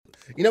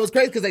You know, it's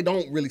crazy because they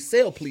don't really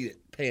sell pleated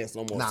pants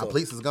no more. Nah, so.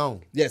 pleats is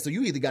gone. Yeah, so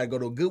you either got to go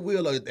to a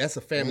Goodwill or that's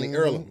a family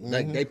heirloom.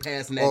 Like they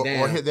passing that down.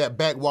 Or hit that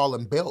back wall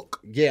and Belk.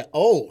 Yeah.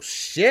 Oh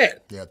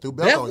shit. Yeah, threw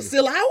Belk on you. Belk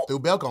still out? Threw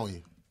Belk on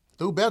you.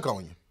 Threw Belk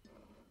on you.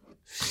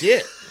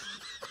 Shit.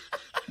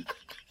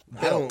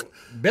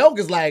 Belk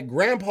is like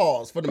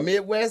grandpas for the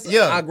Midwest.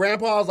 Yeah. Our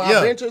grandpas,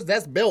 our ventures,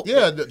 that's Belk.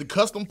 Yeah, the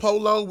custom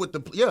polo with the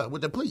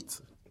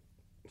pleats.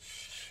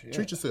 Shit.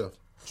 Treat yourself.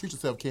 Treat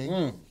yourself,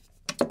 King.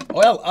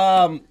 Well,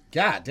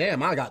 god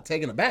damn, I got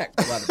taken aback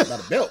by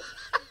the Belk.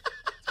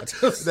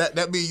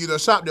 That mean you done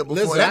shopped there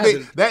before.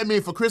 Listen, that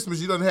mean for Christmas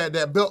you done had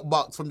that Belk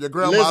box from your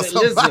grandma.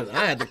 Listen,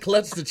 I had to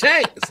clutch the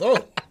chains. Oh,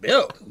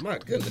 Belk, my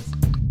goodness.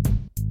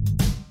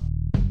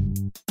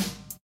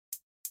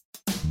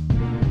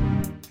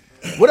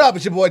 What up,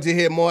 it's your boy J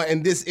Head Moore,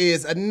 and this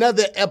is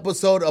another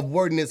episode of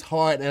Wording Is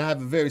Hard, and I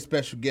have a very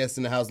special guest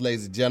in the house,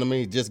 ladies and gentlemen.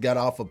 He just got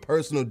off a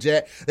personal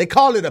jet. They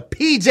call it a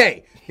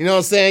PJ. You know what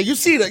I'm saying? You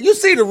see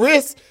the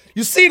wrist.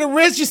 You see the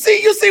wrist. You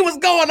see what's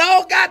going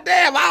on.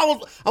 Goddamn, I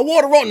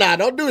wore the rope. Nah,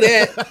 don't do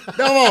that.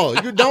 Come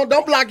on, you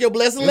don't block your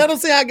blessing. Let them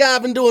see how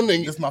God been doing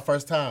things. This is my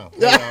first time.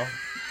 You know?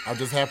 I'm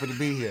just happy to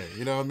be here.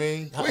 You know what I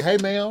mean? Hey,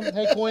 ma'am.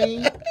 Hey,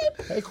 queen.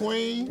 Hey,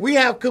 queen. We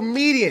have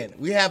comedian.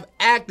 We have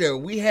actor.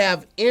 We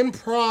have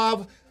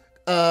improv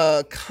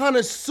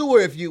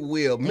connoisseur, if you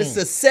will.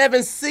 Mr.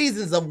 7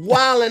 Seasons of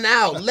Wildin'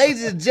 Out.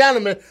 Ladies and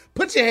gentlemen,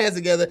 put your hands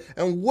together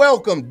and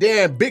welcome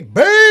Darren Big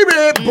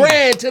Baby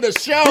Brand to the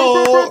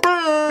show.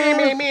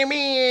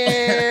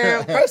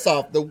 First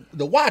off,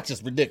 the watch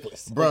is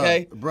ridiculous.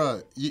 Okay?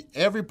 Bruh,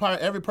 every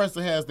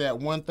person has that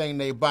one thing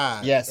they buy.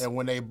 Yes. And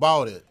when they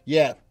bought it.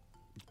 Yeah.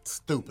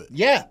 Stupid.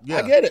 Yeah,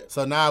 I get it.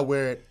 So now I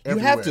wear it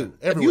everywhere. You have to.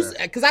 Everywhere.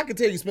 Because I can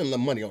tell you spend a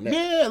little money on that.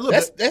 Yeah, a little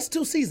bit. That's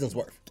 2 seasons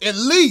worth. At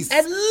least.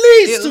 At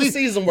least 2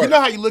 seasons worth. You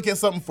know how you look at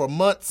something for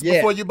months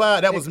before you buy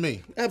it? That was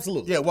me.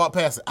 Absolutely. Yeah, walk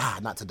past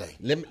it. Not today.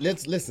 Let me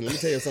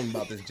tell you something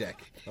about this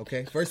jacket,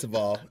 okay? First of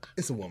all,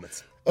 it's a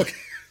woman's. Okay?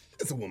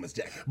 It's a woman's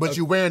jacket. But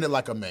you're wearing it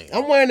like a man.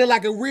 I'm wearing it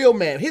like a real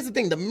man. Here's the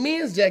thing. The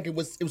men's jacket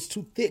was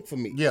too thick for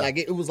me. Yeah. Like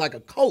it was like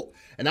a coat.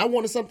 And I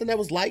wanted something that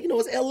was light. You know,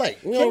 it's LA.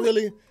 We don't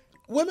really...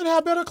 Women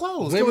have better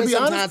clothes. Women Can we be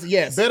sometimes, honest?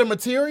 yes. Better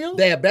material?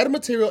 They have better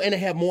material and they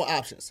have more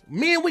options.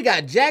 Men, we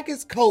got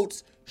jackets,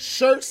 coats,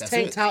 shirts,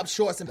 tank tops,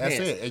 shorts, and pants.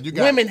 That's it. And you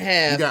got, women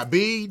have... You got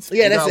beads,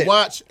 yeah, you that's got it.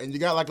 watch, and you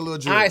got like a little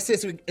jewelry. Our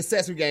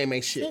accessory game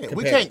ain't shit.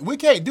 Yeah, we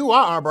can't do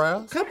our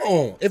eyebrows. Come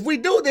on. If we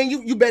do, then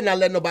you better not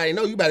let nobody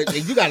know. You got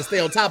to stay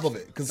on top of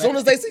it. Because as soon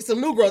as they see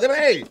some new girls, they're like,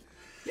 hey,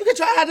 you can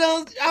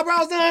try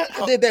eyebrows done.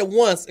 I did that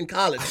once in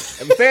college.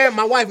 And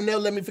my wife never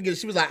let me forget.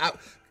 She was like,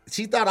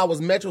 she thought I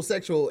was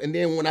metrosexual, and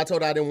then when I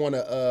told her I didn't want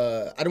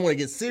to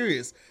get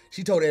serious,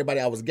 she told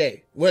everybody I was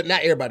gay. Well,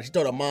 not everybody. She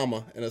told her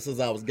mama and her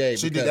sister I was gay.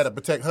 She did that to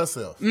protect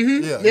herself.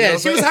 Mm-hmm. Yeah, you know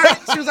she was hurt.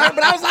 She was hurt,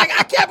 but I was like,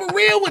 I kept it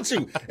real with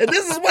you. And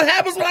this is what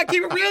happens when I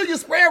keep it real. You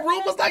spread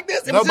rumors like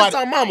this. It was just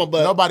our mama,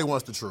 but nobody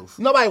wants the truth.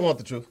 Nobody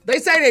wants the truth. They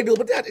say they do,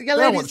 but they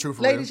don't want the truth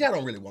for ladies, real. y'all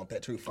don't really want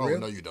that truth for real.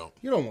 No, you don't.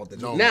 You don't want the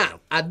truth. No,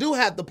 now, I do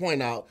have to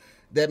point out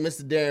that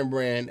Mr. Darren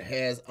Brand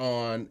has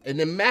on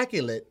an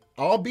immaculate,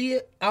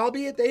 albeit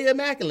they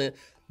immaculate,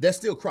 they're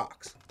still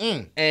Crocs.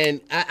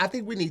 And I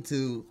think we need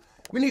to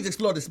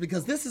explore this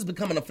because this is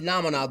becoming a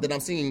phenomenon that I'm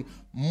seeing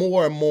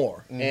more and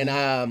more.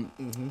 And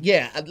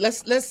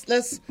let's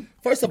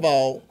first of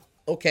all,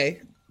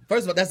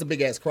 that's a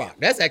big ass croc.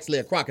 That's actually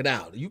a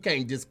crocodile. You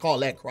can't just call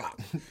that croc.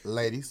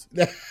 Ladies.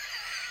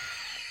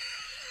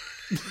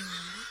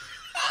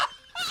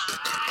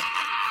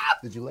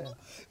 Did you laugh?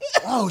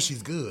 Oh,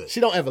 she's good. She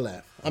don't ever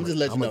laugh. I'm just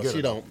letting you know.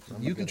 She don't.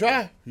 You can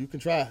try. You can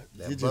try.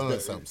 That bun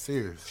something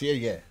serious.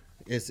 Yeah.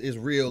 It's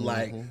real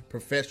like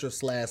professor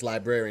 /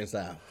 librarian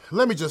style.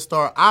 Let me just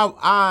start.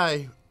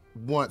 I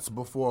once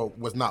before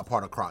was not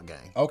part of Croc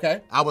gang.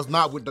 Okay. I was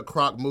not with the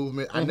Croc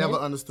movement. I never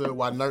understood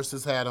why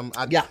nurses had them.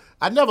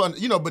 I never,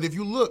 but if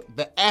you look,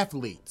 the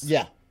athletes.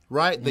 Yeah.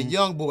 Right? The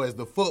young boys,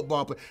 the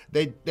football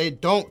players, they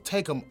don't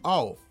take them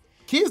off.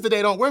 Kids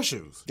today don't wear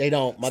shoes. They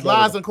don't.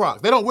 Slides and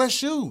Crocs. They don't wear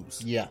shoes.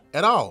 Yeah.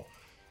 At all.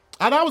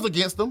 And I was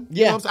against them. Yeah.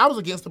 You know what I'm saying? I was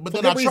against them. But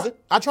For then good reason.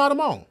 I tried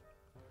them on.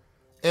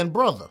 And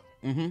brother,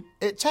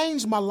 it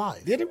changed my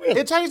life. Did it really?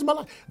 It changed my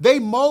life. They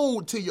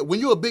mold to you.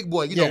 When you're a big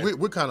boy, you know,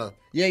 we're kind of...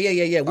 Yeah.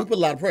 We put a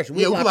lot of pressure.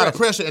 we put a lot of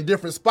pressure in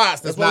different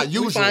spots that's not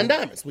usual. We find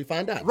diamonds.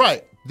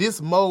 Right. This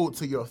mold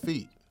to your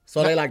feet.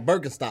 So they like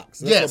Birkenstocks.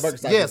 That's what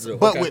Birkenstocks yes. do.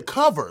 But with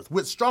covers,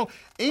 with strong...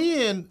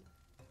 And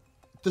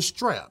the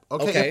strap.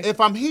 Okay. If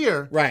I'm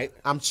here, right,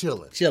 I'm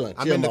chilling. I'm chill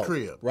in the mode.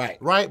 crib.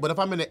 Right. But if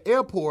I'm in the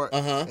airport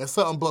and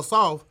something busts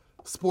off,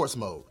 sports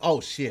mode.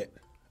 Oh shit.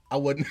 I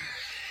wouldn't.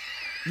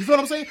 You feel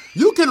what I'm saying?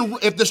 You can,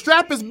 if the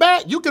strap is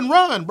back, you can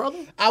run, brother.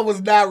 I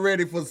was not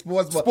ready for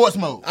sports mode. Sports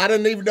mode. I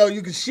didn't even know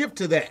you could ship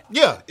to that.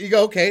 Yeah. You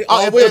go, okay.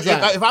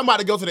 If I'm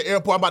about to go to the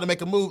airport, I'm about to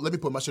make a move, let me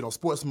put my shit on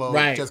sports mode.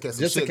 Right. Just in case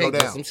Just some in shit case go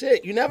down. some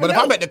shit. You never know. But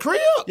if I'm at the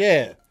crib,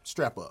 yeah,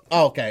 strap up.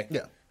 Oh, okay.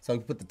 Yeah. So you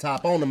put the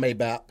top on the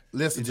Maybach.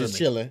 Listen You're to just me.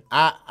 chilling.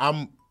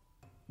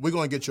 We're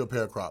going to get you a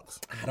pair of Crocs.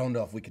 I don't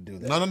know if we can do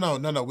that.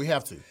 No. We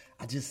have to.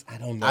 I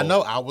don't know. I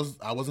know. I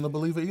wasn't a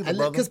believer either,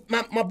 brother. Because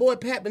my boy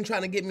Pat been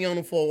trying to get me on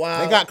them for a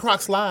while. They got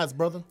Croc slides,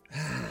 brother.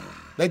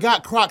 They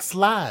got Croc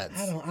slides.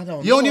 I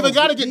don't. You don't even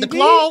got to get the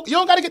clog. You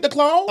don't got to get the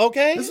clog.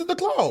 Okay. This is the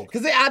clog.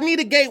 Because I need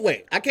a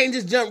gateway. I can't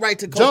just jump right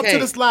to cocaine. Jump to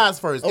the slides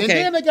first. Okay. And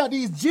then they got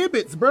these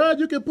gibbets, bro.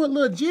 You can put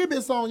little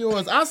gibbets on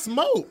yours. I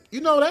smoke.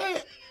 You know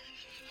that?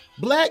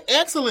 Black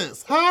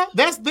excellence, huh?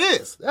 That's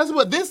this. That's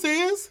what this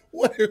is.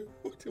 What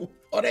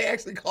are they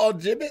actually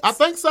called gibbets? I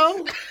think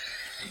so.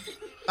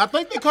 I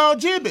think they call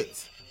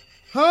gibbets.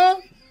 Huh?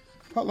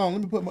 Hold on,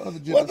 let me put my other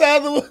gibbets. What the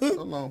other one?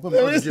 Hold on, put my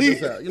other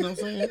gibbets out. You know what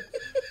I'm saying?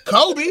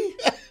 Kobe.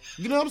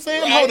 You know what I'm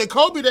saying? I'm holding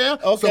Kobe down.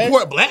 Okay.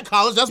 Support black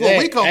college. That's where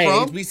we come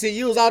from.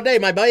 HBCUs all day,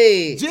 my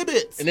boy.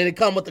 Gibbets. And then it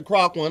come with the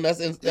Croc one. That's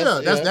that's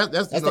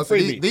the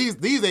freebie.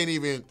 These ain't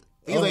even.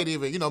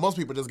 You know, most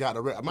people just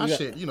got my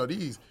shit. You know,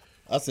 these.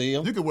 I see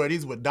them. You can wear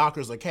these with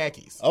Dockers or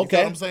khakis. Okay. You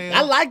know what I'm saying?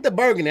 I like the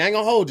burgundy. I ain't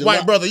gonna hold you.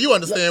 White brother, you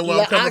understand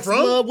where I'm coming from.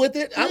 Oxblood with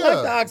it. I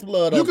like the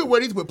Oxblood. You can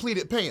wear these with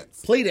pleated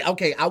pants. Pleated.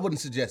 Okay, I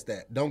wouldn't suggest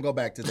that. Don't go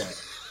back to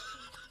that.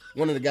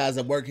 One of the guys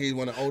at work, he's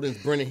one of the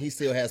oldest, Brennan, he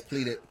still has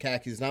pleated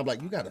khakis. And I'm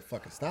like, you got to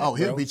fucking stop, Oh,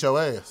 he'll bro. beat your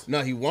ass.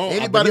 No, he won't.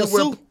 Anybody But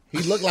he'll sue. He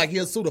look like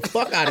he'll sue the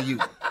fuck out of you.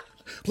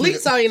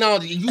 Please, you know,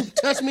 you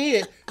touch me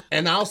in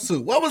and I'll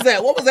sue. What was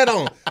that? What was that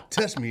on?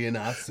 Touch me and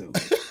I'll sue.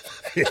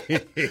 I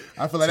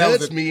feel like that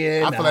was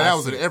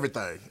in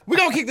everything. We're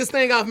going to kick this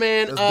thing off,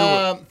 man.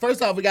 Let's do it.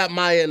 First off, we got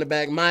Maya in the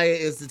back. Maya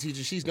is the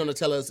teacher. She's going to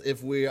tell us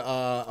if we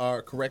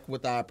are correct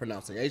with our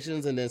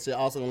pronunciations, and then she's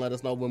also going to let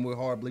us know when we're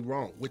horribly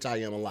wrong, which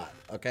I am a lot,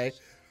 okay?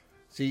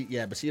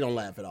 But she don't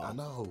laugh at all. I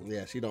know.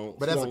 Yeah, she don't.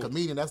 But as a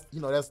comedian,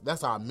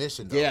 that's our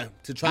mission, though. Yeah,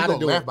 to try to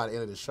do laugh it. by the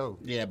end of the show.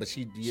 Yeah, but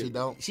she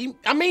don't.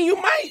 I mean, you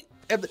might.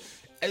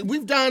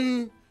 We've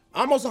done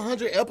almost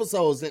 100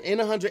 episodes, and in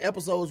 100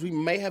 episodes, we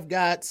may have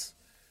got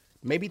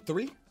maybe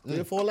three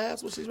or four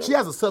laughs. She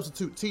has a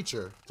substitute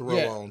teacher to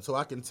roll on, so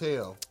I can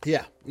tell.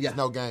 Yeah.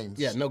 No games.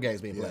 Yeah, no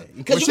games being played.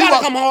 Because you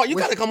gotta come hard. You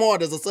gotta come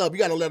hard as a sub. You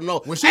gotta let them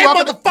know. When she hey,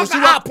 walk motherfucker,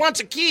 I'll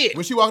punch a kid.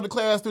 When she walk into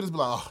class, students be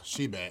like, "Oh,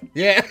 she back."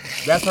 Yeah,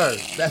 that's her.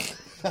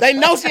 They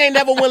know she ain't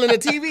never willing a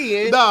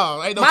TV in.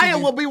 No, ain't no Maya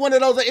TV. will be one of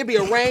those. It'd be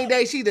a rain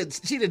day. She the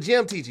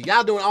gym teacher.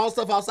 Y'all doing all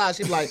stuff outside.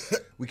 She'd be like,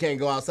 we can't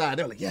go outside.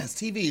 They're like, yes,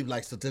 TV.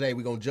 Like, so today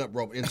we're gonna jump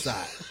rope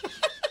inside.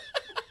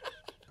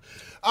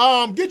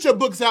 Get your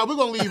books out. We're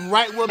gonna leave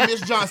right where Miss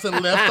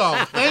Johnson left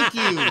off. Thank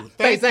you.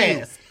 Face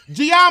ass.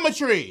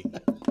 Geometry.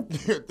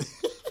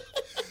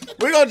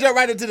 We're gonna jump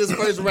right into this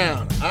first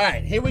round. All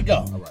right, here we go.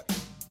 All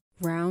right.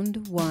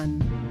 Round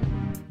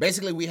 1.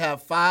 Basically, we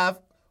have 5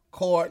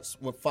 cards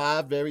with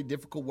 5 very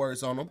difficult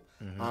words on them.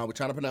 Mm-hmm. We're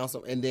trying to pronounce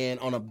them. And then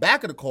on the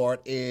back of the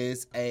card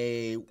is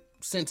a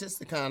sentence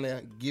to kind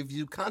of give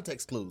you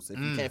context clues if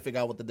you can't figure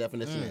out what the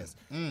definition is.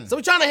 So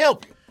we're trying to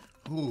help you.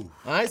 Ooh.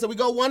 All right, so we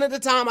go one at a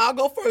time. I'll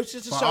go first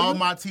just to For show all you.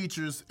 my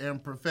teachers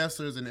and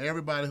professors and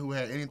everybody who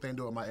had anything to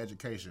do with my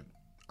education,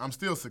 I'm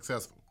still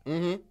successful.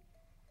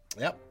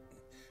 Yep.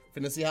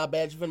 Finna see how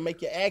bad you finna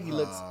make your Aggie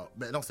looks.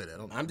 Man, don't say that.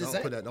 I'm just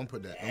saying. Don't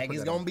put that.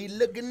 Aggie's gonna be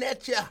looking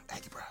at you.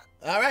 Aggie pride.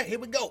 All right, here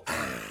we go.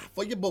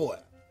 For your boy.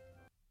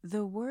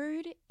 The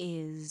word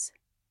is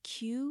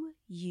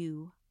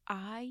Q-U-I-E-S-C-E-N-T.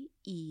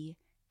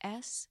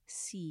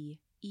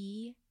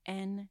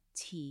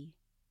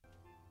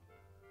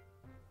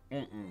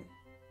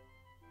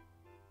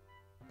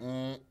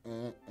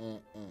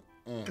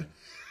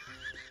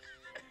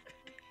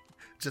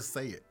 Just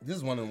say it. This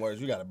is one of the words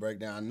you gotta break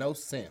down. No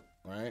scent,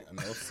 right?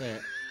 No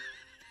scent.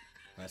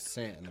 That's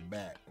scent in the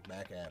back. The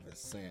back half is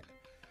scent.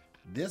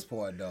 This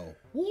part though,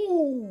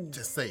 woo!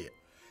 Just say it.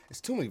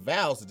 It's too many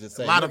vowels to just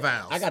say. A lot of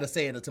vowels. I gotta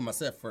say it to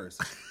myself first.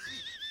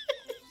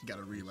 You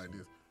gotta read like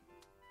this.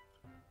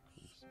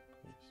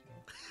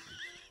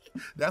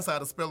 That's how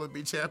the spelling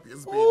bee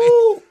champions be.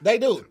 Ooh, they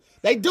do.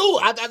 They do.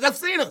 I've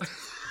seen them.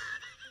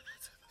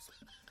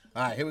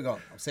 All right, here we go.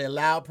 I'm saying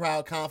loud,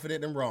 proud,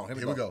 confident, and wrong.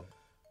 Here we go.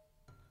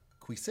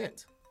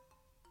 Quiescent.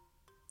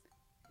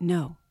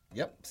 No.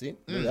 Yep, see?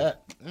 Look at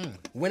that.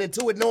 Went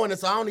into it knowing it,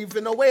 so I don't even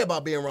feel no way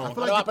about being wrong.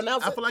 I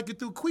feel like you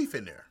threw queef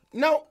in there.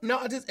 No,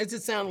 it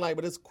just sounded like,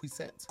 but it's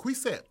quiescent.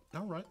 Quiescent.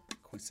 All right.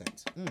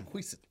 Quiescent.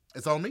 Quiescent.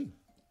 It's on me.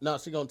 No,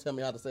 she's going to tell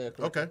me how to say it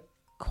correctly. Okay.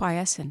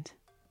 Quiescent.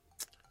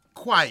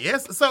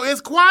 Quiet. So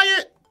it's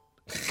quiet?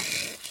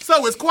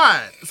 So it's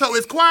quiet.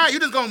 You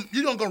just gonna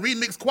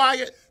remix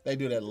quiet? They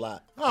do that a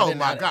lot. Oh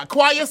my God.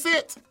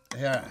 Quiescent?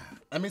 Yeah.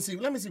 Let me see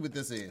what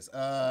this is.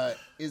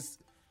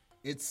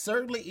 It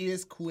certainly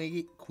is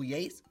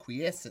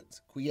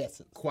quiescent.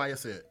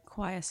 Quiescent.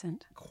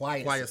 Fuck,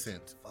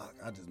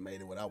 I just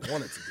made it what I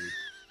wanted to do.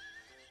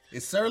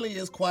 It certainly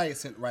is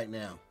quiescent right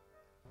now.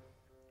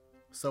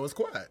 So it's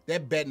quiet.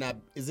 That bet not.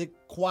 Is it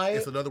quiet?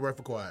 It's another word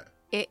for quiet.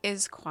 It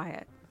is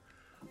quiet.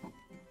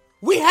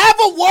 We have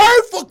a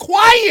word for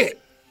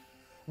quiet.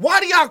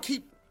 Why do y'all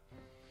keep?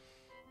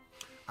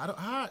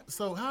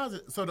 So how is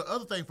it? So the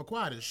other thing for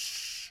quiet is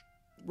shh.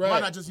 Right. Why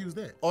not just use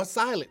that? Or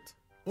silent.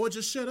 Or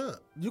just shut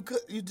up.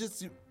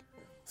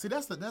 See,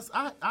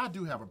 I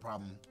do have a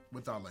problem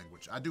with our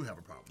language. I do have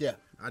a problem. Yeah.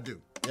 I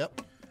do.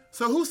 Yep.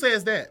 So who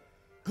says that?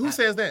 Who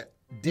says that?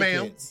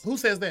 Ma'am, Dickheads. who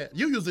says that?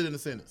 You use it in a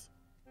sentence.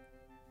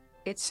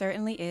 It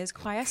certainly is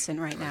quiescent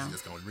right now. You're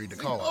just going to read the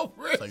card. Oh,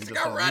 Rick, So you're just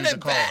I going to run read it the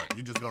card. back.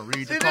 You're just going to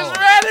read She the just card.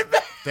 ran it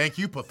back. Thank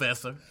you,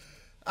 Professor.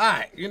 All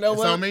right, you know It's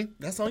what? on me?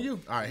 That's on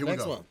you. All right, here Next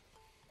we go. one.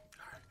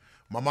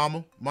 My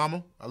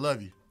mama, I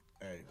love you.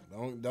 Hey,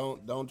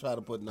 don't try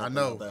to put nothing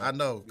I out there.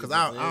 know, because It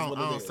I is what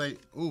it don't is. say,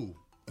 ooh.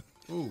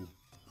 Hold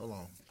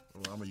on.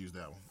 I'm going to use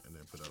that one and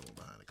then put that one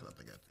behind it because I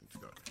think I need to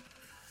go.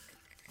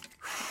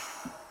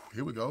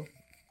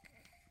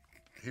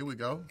 Here we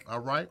go. All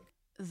right.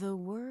 The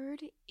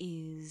word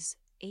is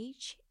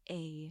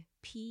HAPAX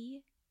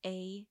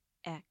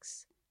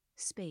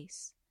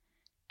space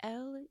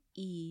LEGOMENON.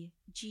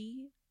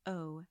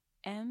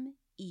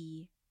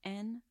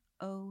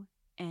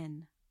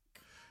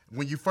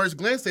 When you first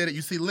glance at it,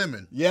 you see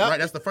lemon. Yeah. Right?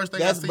 That's the first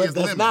thing I see is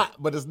lemon.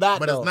 But it's not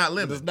But though. it's not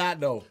lemon. It's not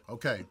though.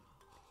 Okay.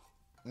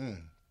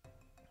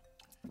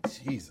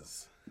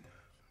 Jesus.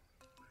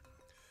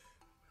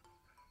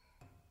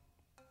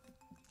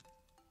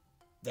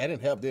 That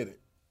didn't help, did it?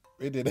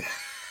 It didn't.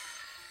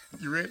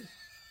 You ready?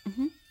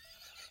 Mm-hmm.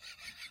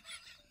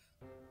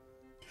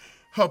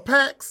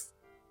 Hapax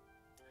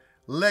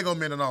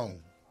Legomenon.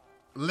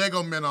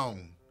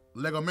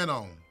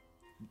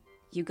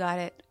 You got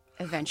it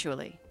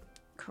eventually.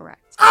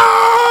 Correct.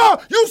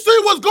 Ah! You see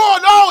what's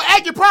going on?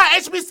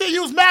 AccuPride,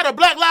 HBCUs matter.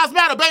 Black Lives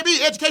Matter,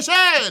 baby.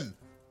 Education.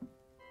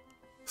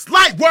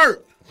 Slight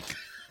work.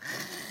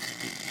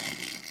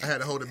 I had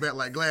to hold it back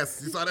like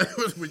glasses. You saw that?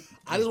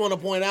 I just want to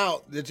point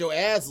out that your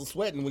ass was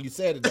sweating when you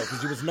said it though,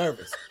 because you was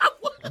nervous.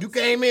 You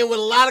came in with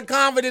a lot of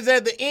confidence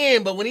at the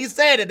end, but when he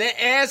said it,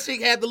 that ass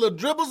cheek had the little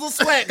dribbles of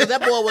sweat because that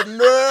boy was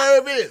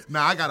nervous.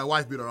 Nah, I got a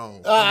wife beater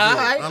on. All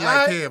right,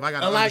 Unlike Kev, I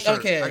got an undershirt.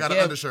 okay, I got an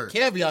Kev, undershirt.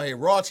 Kev be out here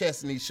raw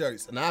chesting these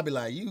shirts, and I'll be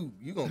like, you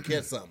gonna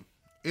catch something.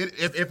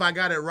 If I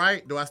got it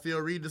right, do I still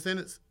read the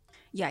sentence?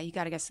 Yeah, you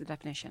got to guess the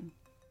definition.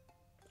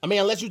 I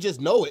mean, unless you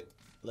just know it.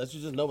 Unless you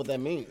just know what that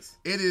means.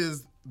 It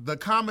is the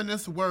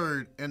commonest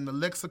word in the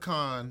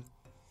lexicon,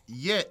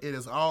 yet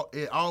it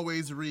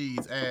always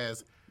reads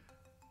as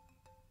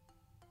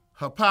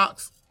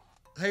hapax.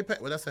 Hey,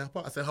 what did I say?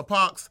 I said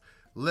hapax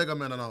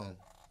legomenon.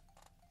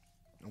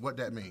 And what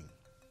that mean?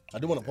 I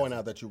do want to point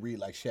out that you read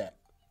like Shaq.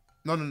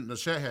 No,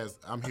 Shaq has.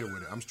 I'm here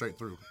with it. I'm straight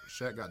through.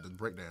 Shaq got the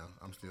breakdown.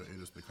 I'm still.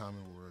 It is the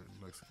common word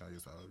lexicon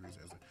used always reads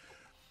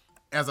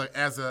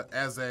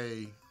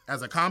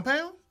as a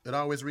compound. It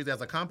always reads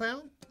as a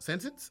compound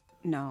sentence.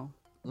 No.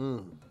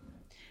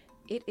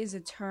 It is a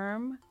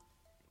term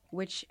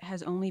which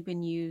has only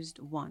been used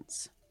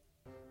once.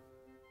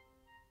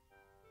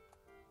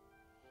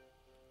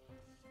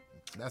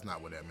 That's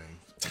not what that means.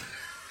 I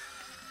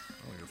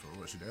don't give a fuck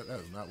what she. That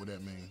is not what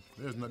that means.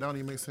 That don't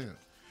even make sense.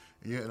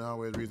 And yet it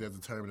always reads as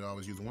a term that I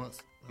always use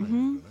once. I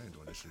ain't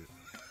doing this shit.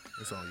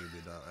 It's on you,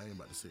 big dog. I ain't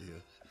about to sit here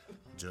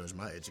judge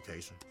my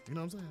education. You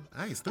know what I'm saying?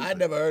 I ain't stupid. I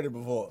never heard it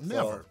before.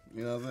 Never. So,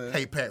 you know what I'm saying?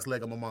 Hey, Pax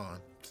Lego Mamon.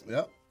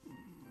 Yep.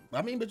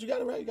 I mean, but you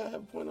got it right. You got to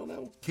have a point on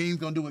that one. Kings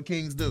gonna do what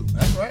kings do.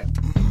 That's right.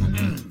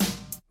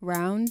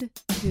 Round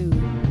 2.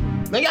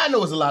 Now, y'all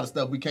know it's a lot of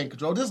stuff we can't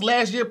control. This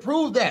last year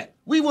proved that.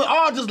 We were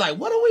all just like,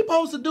 what are we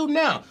supposed to do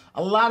now?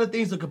 A lot of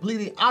things are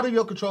completely out of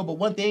your control, but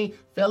one thing,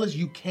 fellas,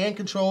 you can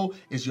control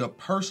is your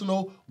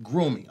personal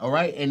grooming, all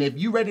right? And if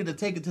you're ready to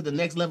take it to the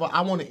next level,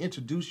 I want to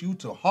introduce you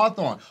to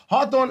Hawthorne.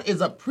 Hawthorne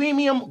is a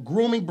premium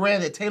grooming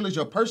brand that tailors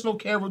your personal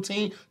care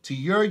routine to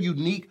your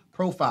unique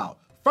profile.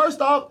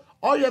 First off,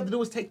 all you have to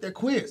do is take their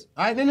quiz,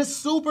 all right? And it's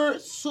super,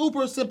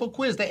 super simple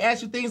quiz. They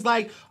ask you things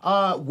like,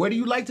 where do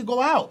you like to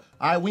go out?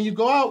 All right, when you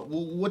go out,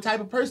 what type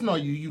of person are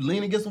you? You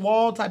lean against the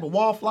wall, type of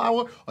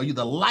wallflower? Are you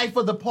the life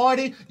of the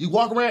party? You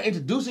walk around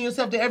introducing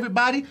yourself to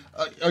everybody?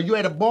 Are you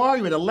at a bar?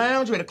 You at a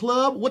lounge? You at a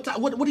club? What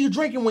are you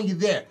drinking when you're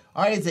there?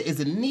 All right, is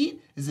it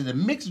neat? Is it a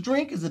mixed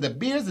drink? Is it a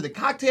beer? Is it a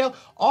cocktail?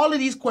 All of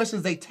these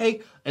questions they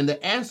take, and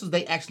the answers,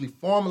 they actually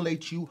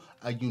formulate you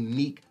a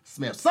unique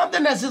smell.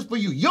 Something that's just for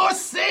you. Your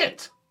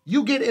scent.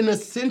 You get an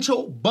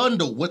essential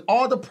bundle with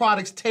all the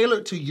products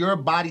tailored to your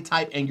body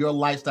type and your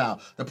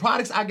lifestyle. The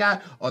products I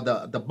got are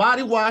the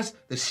body wash,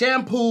 the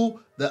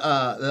shampoo,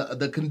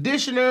 the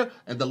conditioner,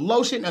 and the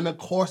lotion, and of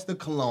course the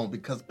cologne.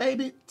 Because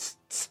baby,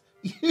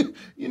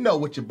 you know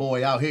what your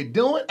boy out here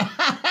doing.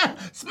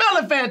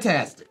 Smelling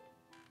fantastic.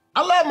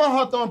 I love my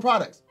Hawthorne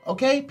products,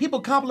 okay? People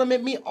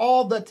compliment me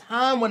all the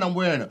time when I'm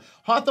wearing them.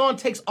 Hawthorne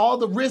takes all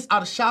the risk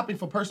out of shopping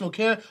for personal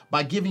care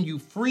by giving you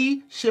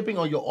free shipping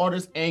on your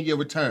orders and your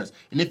returns.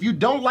 And if you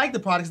don't like the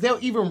products, they'll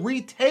even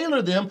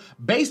retailer them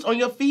based on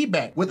your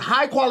feedback. With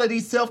high-quality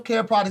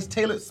self-care products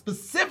tailored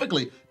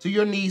specifically to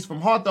your needs from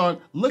Hawthorne,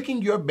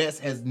 looking your best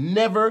has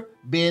never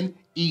been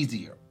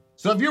easier.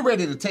 So if you're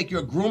ready to take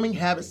your grooming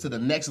habits to the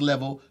next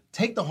level,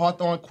 take the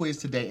Hawthorne quiz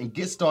today and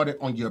get started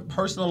on your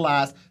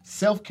personalized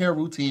self-care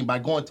routine by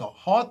going to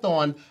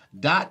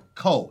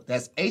hawthorne.co.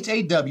 That's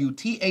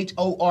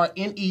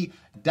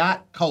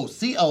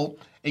HAWTHORNE.co,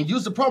 and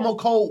use the promo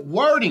code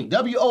WORDING,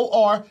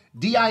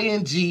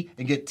 WORDING,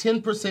 and get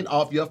 10%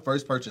 off your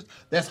first purchase.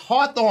 That's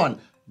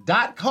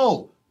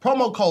hawthorne.co.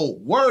 Promo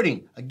code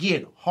WORDING.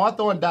 Again,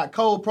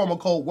 hawthorne.co, promo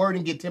code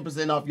WORDING, get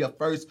 10% off your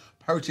first purchase.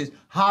 purchase.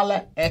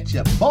 Holla at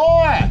your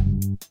boy.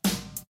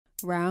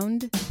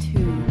 Round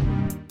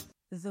 2.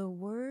 The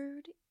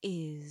word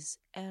is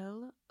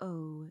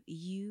Louche.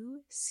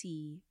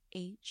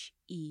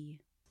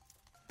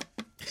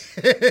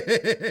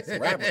 It's a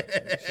rapper.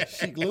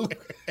 Chic Luke.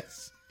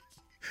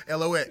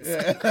 LOX.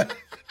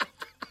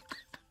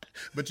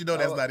 But you know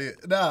that's not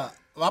it. Nah,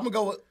 I'm going to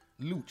go with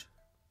Luch.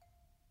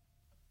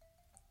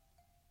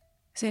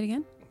 Say it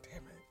again.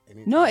 Damn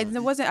it. No, it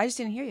wasn't. I just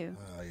didn't hear you.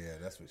 Oh, yeah,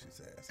 that's what she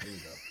said. So here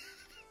you go.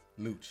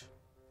 Luch.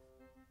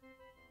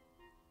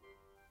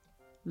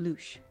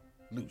 Louche.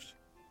 Luch.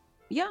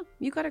 Yeah,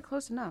 you got it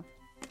close enough.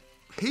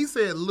 He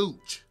said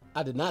Luch.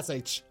 I did not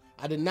say ch.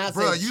 I did not say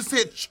Bruh, ch. you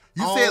said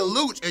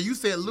Luch and you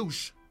said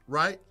Loosh,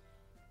 right?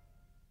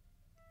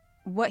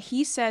 What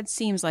he said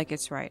seems like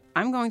it's right.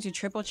 I'm going to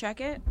triple check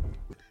it.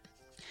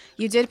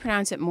 You did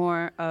pronounce it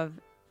more of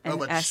an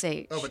Of a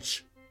SH. Of a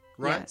ch,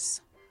 right?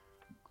 Yes.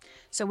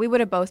 So we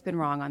would have both been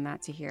wrong on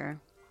that to hear.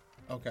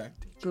 Okay.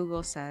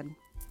 Google said.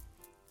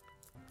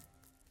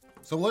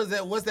 So what's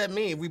that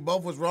mean? If we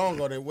both was wrong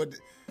on it, what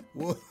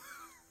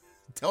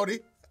Tony?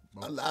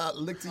 I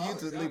look to you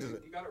to lead to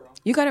it.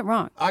 You got it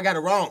wrong. I got it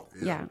wrong.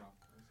 Yeah.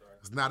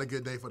 It's not a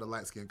good day for the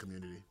light-skinned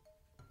community.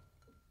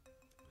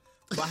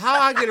 But how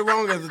I get it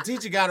wrong is the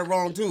teacher got it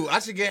wrong too. I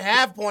should get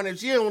half point if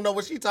she don't know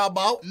what she talking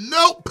about.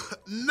 Nope.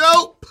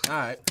 All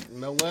right. You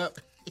know what?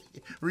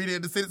 Read it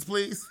in the sentence,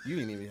 please. You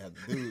didn't even have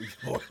to do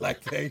it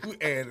like that. You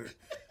added.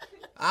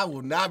 I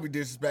will not be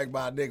disrespected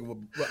by a nigga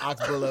with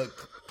Oxborough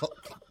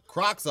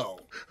Crocs on.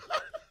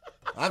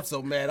 I'm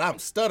so mad. I'm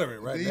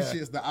stuttering right These now.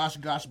 shit's the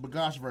Oshkosh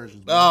Bagosh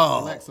versions. Bro. Oh.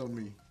 Relax on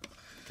me.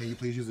 Can you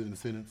please use it in the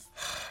sentence?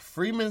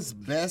 Freeman's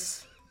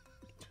best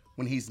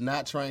when he's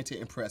not trying to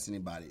impress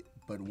anybody,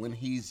 but when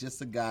he's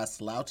just a guy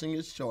slouching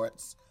his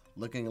shorts,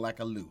 looking like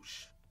a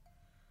louche.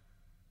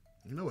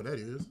 You know what that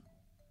is.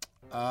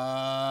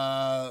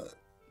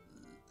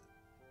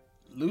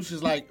 Louche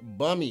is like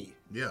bummy.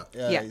 Yeah.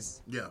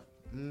 Yes. Yeah.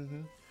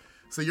 Mm-hmm.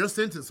 So your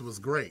sentence was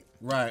great.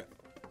 Right.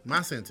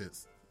 My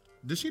sentence.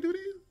 Did she do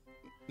these?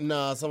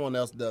 Nah, someone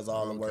else does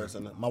all the words,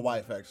 and my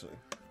wife actually.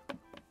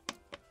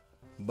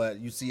 But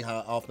you see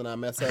how often I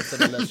mess up, so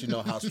that lets you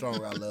know how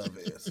strong our love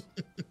is.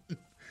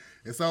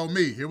 It's on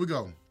me. Here we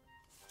go.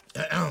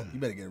 You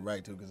better get it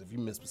right too, because if you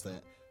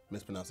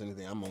mispronounce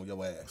anything, I'm on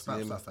your ass. Stop.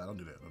 You hear me? Don't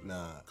do that.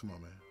 Nah. Come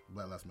on, man.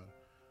 Black Lives Matter.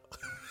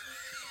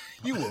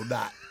 You will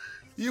not.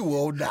 You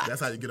will not.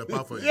 That's how you get up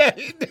off of it. Yeah.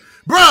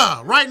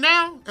 Bruh, right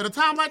now, at a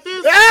time like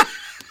this, with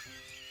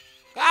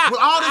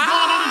all this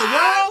going on in the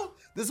world,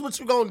 This is what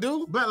you gonna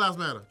do? Black Lives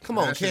Matter. Come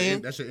on, that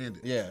King. That should end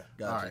it. Yeah,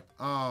 gotcha.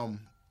 All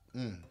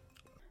right.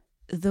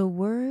 The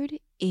word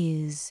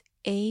is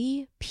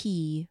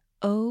APOTHECARY.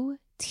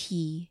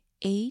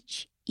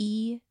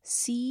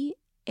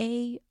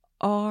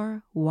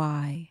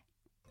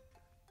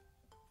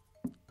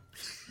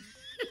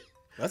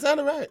 That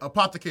sounded right.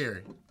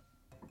 Apothecary.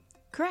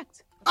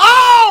 Correct.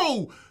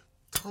 Oh!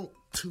 Talk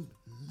to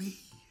me.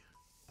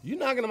 You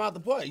knocking them out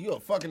the park. You are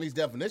fucking these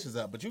definitions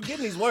up, but you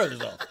getting these words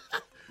though.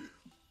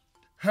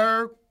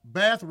 Her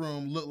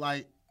bathroom looked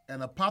like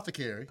an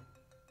apothecary.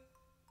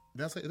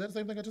 Is that the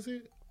same thing I just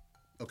said?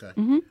 Okay.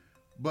 Mm-hmm.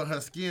 But her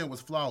skin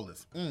was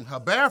flawless. Her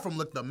bathroom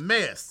looked a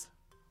mess,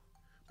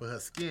 but her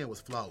skin was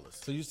flawless.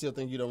 So you still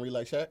think you don't read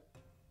like Shaq?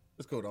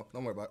 It's cool though.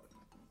 Don't worry about it.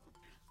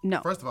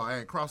 No. First of all, I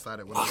ain't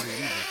cross-eyed when I read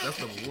either. That's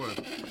number one.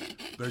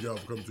 Thank y'all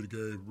for coming to the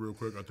game real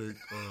quick. I think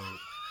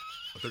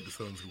the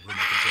Suns will win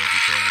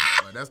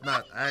the like, that's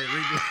not. I ain't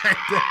reading like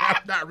that.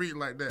 I'm not reading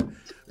like that.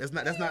 That's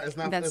not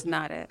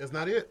it. That's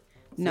not it.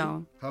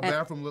 No. Her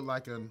bathroom looked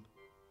like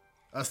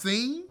a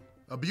scene,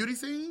 a beauty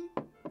scene,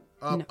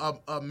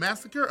 a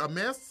massacre, a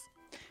mess.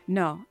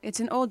 No, it's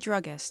an old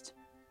druggist.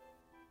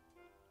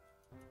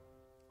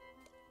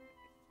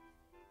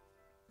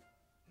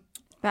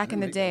 Back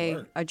in the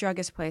day, a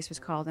druggist place was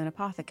called an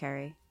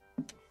apothecary.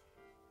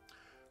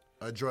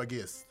 A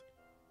druggist.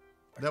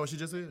 Is that what she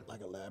just said? Like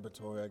a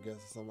laboratory, I guess,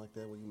 or something like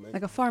that, where you make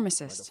Like a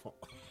pharmacist.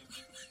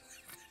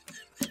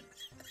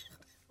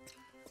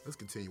 Let's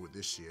continue with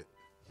this shit.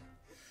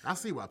 I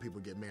see why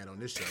people get mad on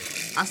this show.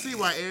 I see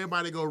why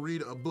everybody go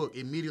read a book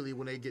immediately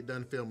when they get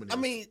done filming this. I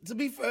mean, to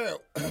be fair,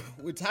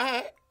 we're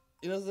tired.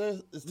 You know what I'm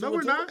saying? It's No,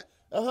 we're not.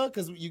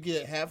 Because you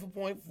get half a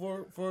point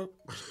for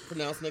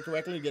pronouncing it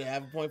correctly. You get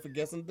half a point for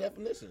guessing the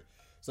definition.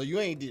 So you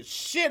ain't did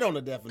shit on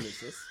the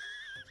definitions,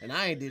 and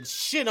I ain't did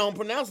shit on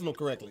pronouncing them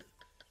correctly.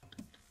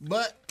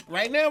 But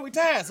right now we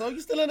tired, so you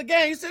still in the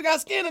game. You still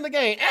got skin in the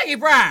game. Aggie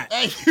pride.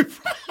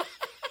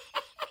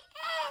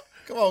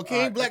 Come on,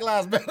 King. Right. Black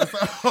Lives Matter.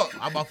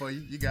 I'm off for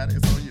you. You got it.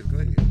 It's on you. Go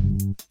ahead.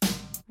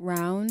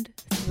 Round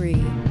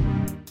 3.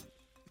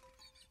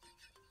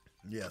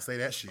 Yeah, say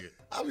that shit.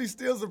 I be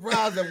still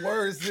surprised that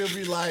words still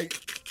be like,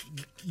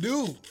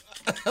 dude.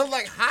 I'm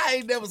like, I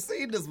ain't never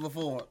seen this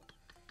before.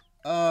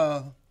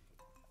 Oh,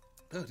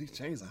 these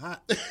chains are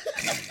hot.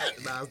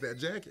 Nah, it's that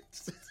jacket.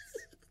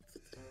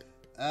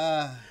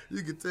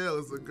 You can tell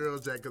it's a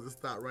girl's jacket because it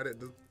stopped right at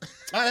the...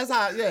 That's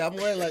how, yeah, I'm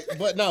wearing like,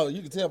 but no,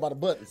 you can tell by the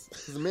buttons.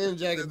 Because the men's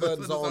jacket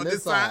buttons are on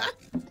this side.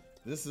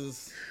 This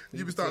is.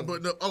 You be starting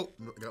putting up. Oh,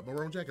 got my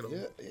wrong jacket on.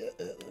 Yeah.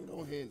 Let me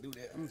go ahead and do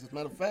that. As a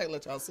matter of fact,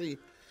 let y'all see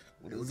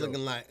what it's go.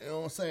 looking like. You know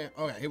what I'm saying?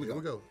 All right, here we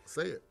go.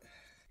 Say it.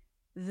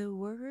 The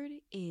word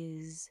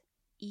is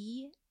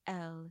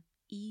ELEGIAC.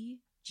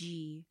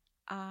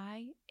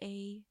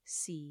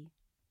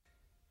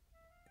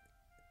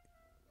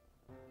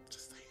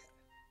 Just say it.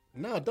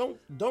 No, don't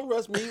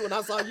rush me when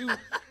I saw you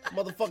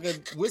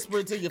motherfucking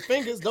whisper to your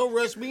fingers. Don't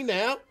rush me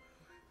now.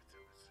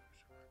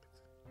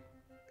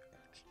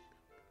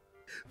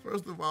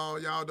 First of all,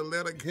 y'all, the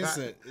letter got,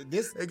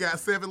 it got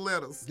 7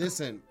 letters.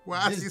 Listen.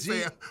 Why is he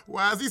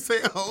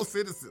saying whole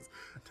sentences?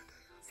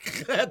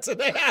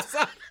 Today I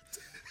saw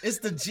it's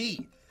the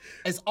G.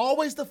 It's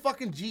always the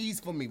fucking G's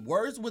for me.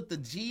 Words with the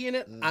G in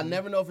it, I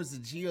never know if it's the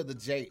G or the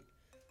J.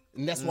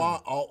 And that's why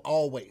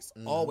always.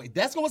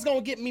 That's what's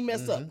gonna get me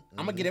messed up.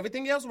 I'm gonna get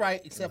everything else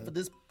right except for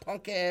this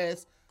punk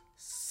ass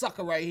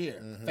sucker right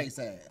here, face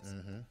ass.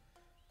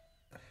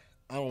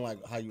 I don't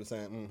like how you were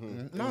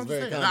saying. No, I'm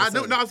saying. I see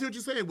what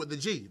you're saying with the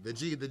G. The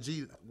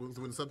G.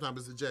 When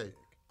sometimes it's a J.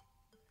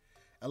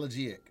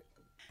 Elegiac.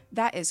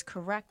 That is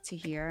correct to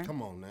hear.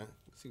 Come on now.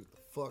 See what the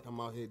fuck I'm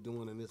out here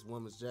doing in this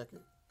woman's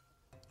jacket.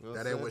 You know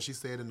that ain't what she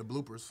said in the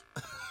bloopers.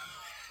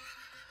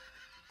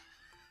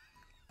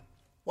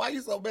 Why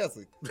you so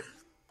messy?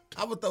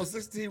 I would throw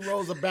 16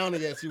 rolls of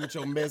bounty at you with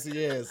your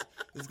messy ass.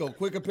 Just go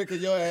quicker picking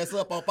your ass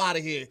up out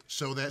of here.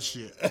 Show that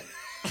shit.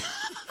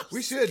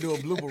 We should do a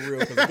blooper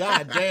reel because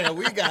goddamn,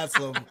 we got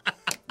some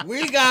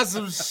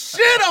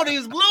shit on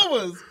these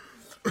bloopers.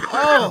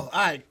 Oh, all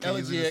right, Can you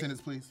use the sentence,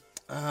 please?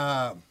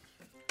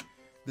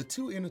 The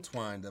two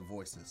intertwine their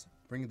voices,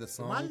 bringing the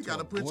song. Why you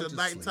gotta put your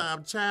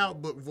nighttime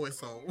child book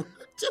voice on?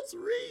 Just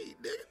read,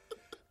 nigga.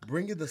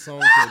 Bringing the song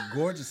to a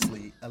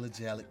gorgeously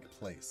elegiac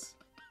place.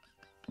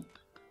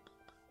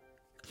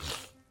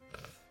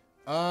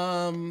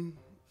 Can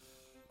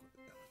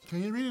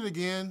you read it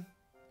again?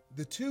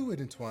 The two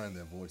intertwine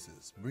their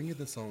voices, bringing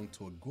the song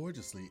to a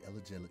gorgeously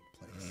elegiac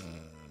place.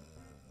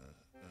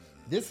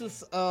 This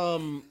is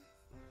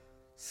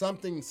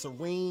something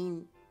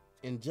serene,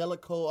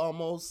 angelical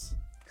almost.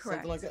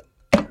 Correct. Something like that.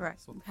 Correct.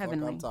 That's what the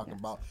Heavenly. fuck I'm talking yes.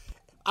 about.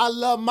 I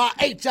love my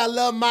H, I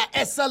love my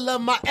S, I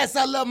love my S,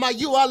 I love my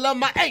U, I love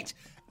my H.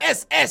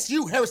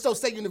 SSU, Harris Stowe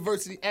State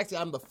University. Actually,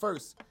 I'm the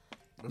first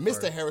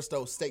Mr. Harris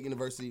Stowe State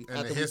University.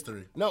 In the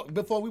history. No,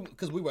 before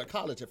because we were at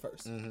college at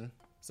first.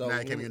 So Now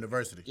it came to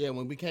university. Yeah,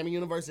 when we came to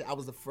university, I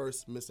was the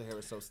first Mr.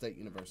 Harris Stowe State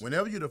University.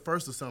 Whenever you're the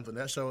first of something,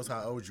 that shows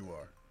how old you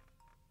are.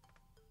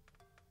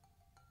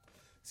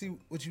 See,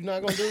 what you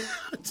not gonna do?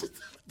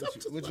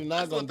 what you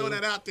not gonna do? Throw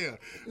that out there.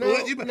 No.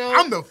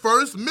 I'm the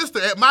first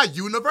Mr. at my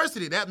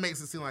university. That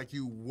makes it seem like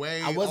you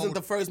way I wasn't older.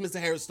 the first Mr.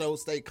 Harris Stowe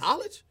State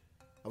College.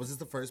 I was just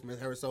the first Mr.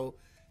 Harris Stowe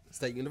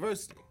State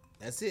University.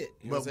 That's it.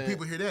 You know what I'm But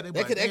people hear that, they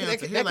That like, damn,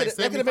 to hear like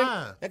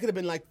 75. That could have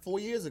been like 4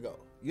 years ago.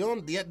 They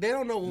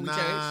don't know when we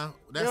changed. Nah,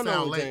 that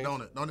sound late,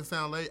 don't it? Don't it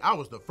sound late? I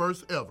was the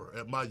first ever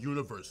at my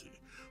university,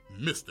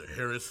 Mr.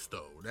 Harris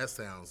Stowe. That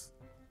sounds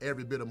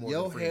every bit of more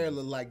Your than hair freedom.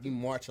 look like you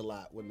march a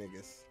lot with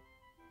niggas.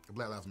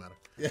 Black Lives Matter.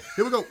 Yeah.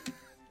 Here we go.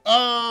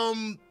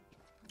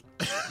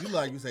 You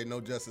like you say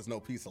no justice, no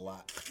peace a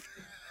lot.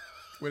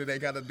 What do they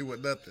got to do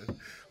with nothing?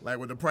 Like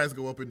when the price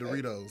go up in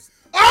Doritos.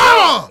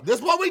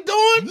 This what we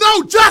doing?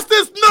 No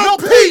justice, no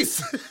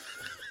peace.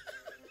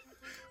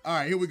 All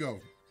right, here we go.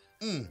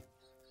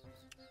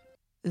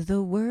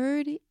 The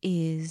word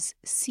is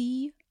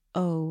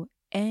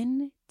CONTUMELY.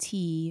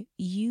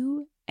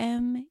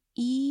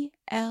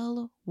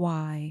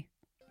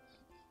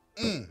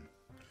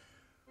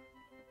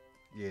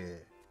 Yeah.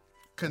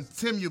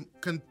 Continue.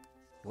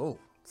 Whoa.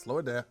 Slow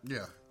it down.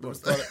 Yeah.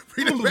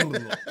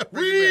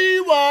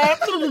 Rewind.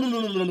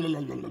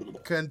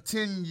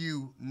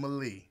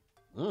 Continually.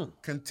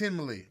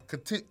 Continually.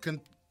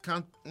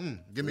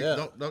 Give me.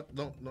 Yeah.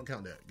 Don't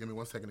count that. Give me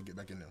 1 second to get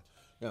back in there.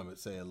 Yeah, I'm gonna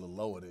say it a little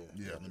lower there.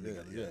 Yeah, let me get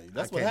it. Yeah. I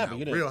That's what came happened. out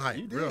You did real hype,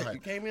 You did. real hype. You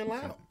came in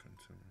loud.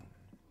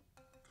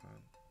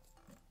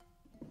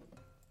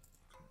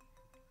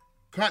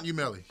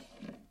 Continually.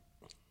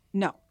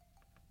 No.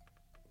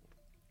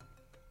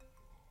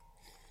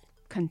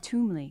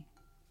 Contumely.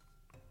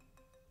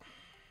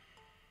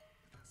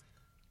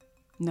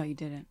 No, you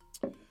didn't.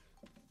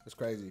 It's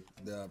crazy.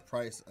 The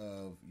price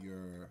of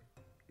your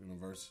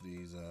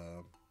university's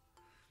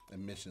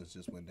admissions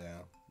just went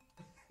down.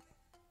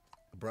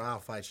 Bro, I'll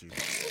fight you.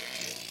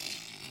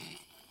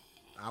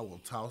 I will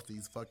toss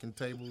these fucking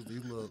tables,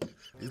 these little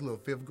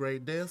 5th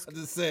grade desks. I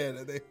just said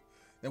that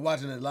they're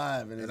watching it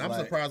live, and I'm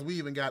surprised we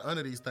even got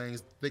under these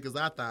things thick as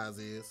our thighs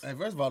is. Hey,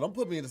 first of all, don't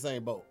put me in the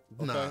same boat.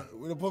 Okay? Nah.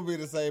 Don't put me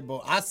in the same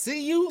boat. I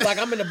see you like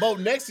I'm in the boat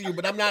next to you,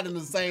 but I'm not in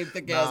the same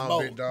thick ass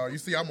boat. Big dog. You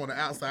see, I'm on the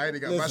outside. They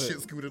got my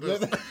shit scooted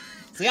up.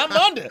 See, I'm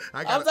under.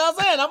 I'm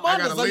saying I'm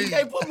under, gotta so you leave.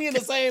 can't put me in the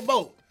same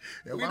boat.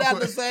 We're not in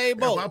the same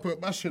boat. If I put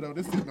my shit on,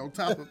 this sitting on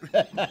top of it.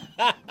 All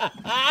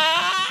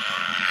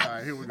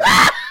right, here we go.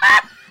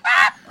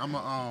 I'm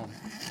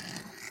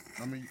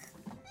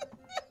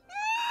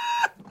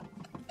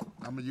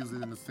gonna use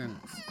it in a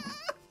sentence.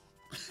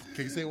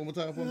 Can you say it one more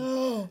time for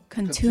me?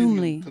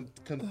 Contumely.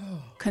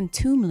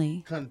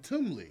 Contumely.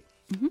 Contumely.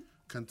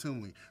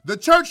 Contumely. The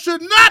church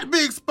should not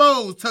be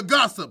exposed to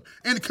gossip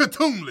and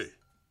contumely.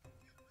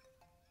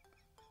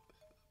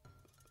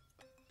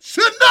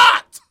 Should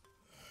not.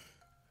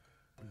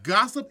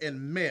 Gossip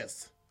and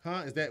mess.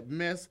 Huh? Is that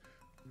mess?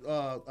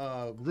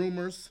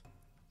 Rumors,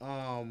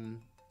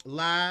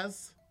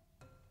 lies.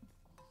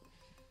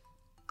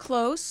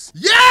 Close.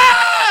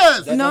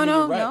 Yes! That No, don't mean no,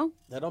 you're right. no.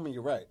 That don't mean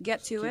you're right.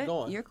 Get to Keep it.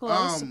 going. You're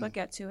close, but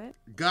get to it.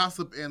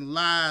 Gossip and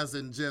lies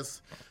and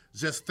just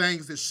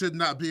things that should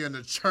not be in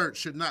the church,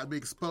 should not be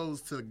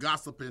exposed to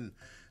gossip and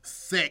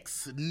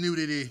sex,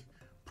 nudity,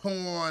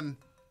 porn.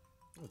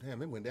 Oh, damn,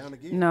 it went down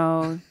again.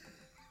 No.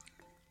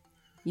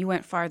 You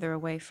went farther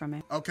away from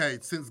it. Okay,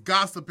 since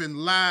gossip and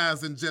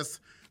lies and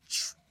just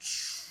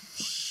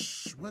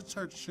what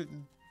church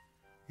shouldn't?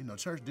 You know,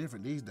 church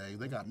different these days.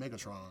 They got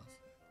Megatrons.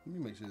 Let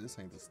me make sure this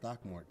ain't the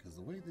stock market, because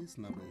the way this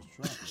number is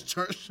dropping.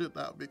 Church should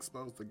not be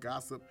exposed to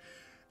gossip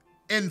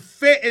and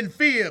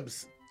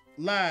fibs,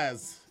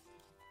 lies.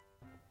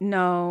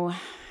 No,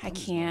 I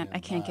can't. I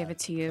can't give it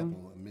to you.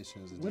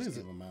 What is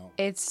it?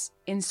 It's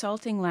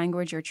insulting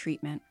language or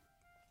treatment.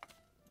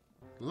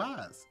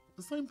 Lies.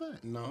 The same thing.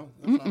 No,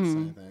 that's not the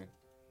same thing.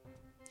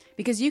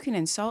 Because you can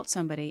insult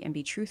somebody and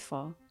be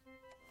truthful.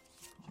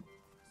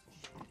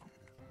 I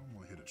don't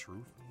want to hear the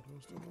truth.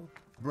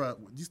 Bruh,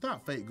 you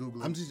stop fake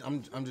Googling.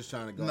 I'm just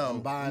trying to go. No,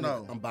 I'm buying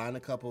no. I'm buying a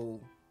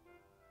couple.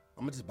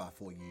 I'm gonna just buy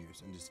 4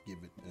 years and just give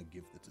it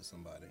to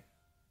somebody.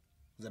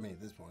 'Cause I mean, at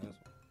this point, that's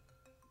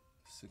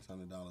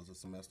 $600 a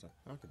semester.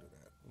 I could do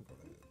that. I'm gonna go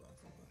ahead and buy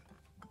something.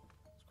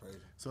 It's crazy.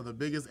 So the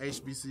biggest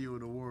HBCU in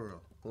the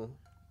world,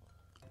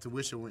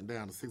 tuition went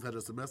down to $600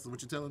 a semester.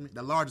 What you telling me?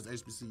 The largest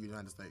HBCU in the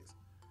United States.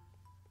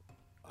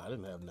 I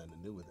didn't have nothing to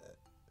do with that.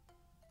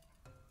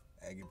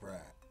 Aggie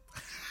Pride.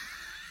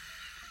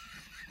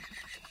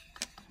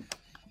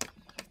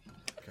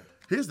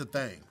 Here's the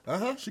thing.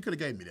 Uh-huh. She could have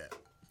gave me that.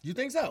 You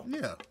think so?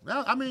 Yeah.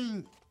 I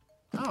mean,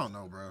 I don't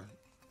know, bro.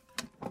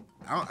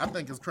 I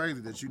think it's crazy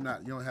that you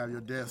don't have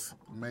your desk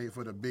made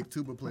for the big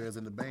tuba players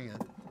in the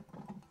band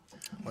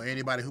or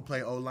anybody who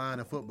play O-line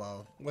in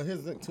football. Well,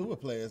 here's the thing. Tuba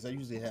players, they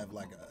usually have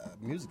like a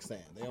music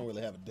stand. They don't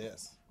really have a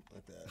desk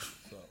like that.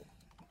 So,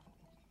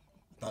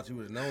 I thought you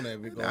would have known that.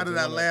 How did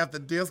I laugh? The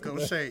disco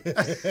shake.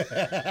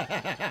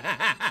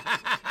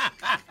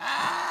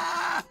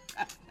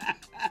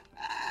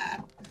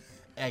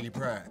 Aggie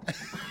Pride.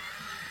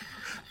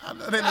 I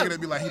know they looking at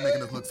me like he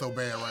making us look so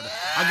bad right now.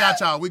 I got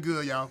y'all. We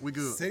good, y'all. We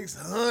good.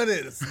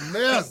 600 a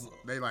semester.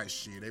 They like,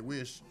 shit, they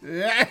wish.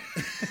 Yeah.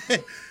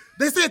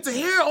 They said to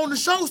hear on the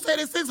show said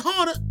it's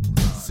 600.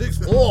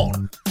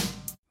 6-4.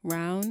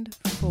 Round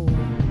 4.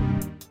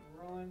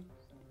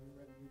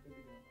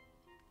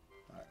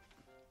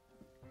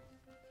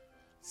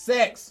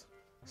 Sex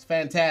is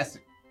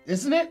fantastic,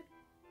 isn't it?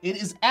 It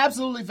is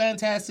absolutely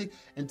fantastic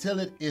until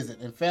it isn't.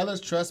 And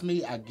fellas, trust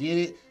me, I get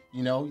it.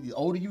 You know, the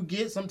older you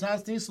get,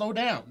 sometimes things slow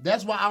down.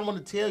 That's why I want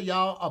to tell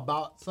y'all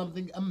about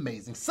something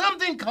amazing.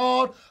 Something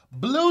called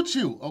Blue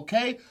Chew,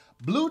 okay?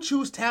 Blue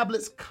Chew's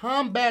tablets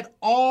combat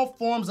all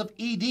forms of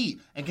ED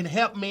and can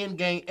help men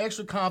gain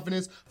extra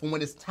confidence for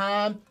when it's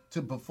time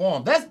to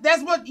perform.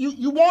 That's what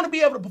you want to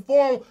be able to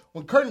perform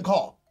when curtain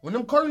call. When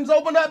them curtains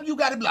open up, you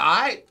got to be like,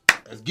 all right,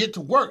 let's get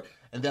to work.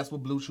 And that's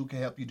what Blue Chew can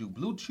help you do.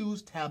 Blue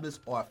Chew's tablets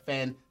are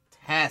fantastic.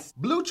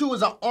 Blue Chew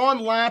is an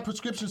online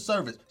prescription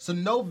service, so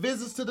no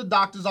visits to the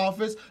doctor's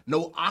office,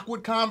 no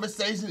awkward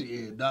conversations.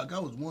 Yeah, doc, I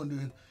was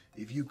wondering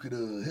if you could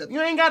help. You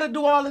ain't got to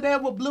do all of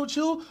that with Blue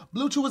Chew.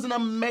 Blue Chew is an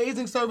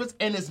amazing service,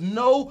 and there's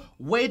no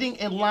waiting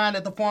in line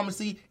at the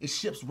pharmacy. It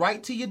ships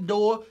right to your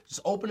door.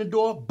 Just open the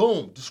door,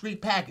 boom,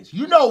 discreet package.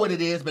 You know what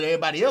it is, but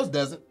everybody else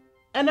doesn't.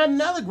 And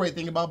another great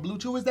thing about Blue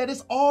Chew is that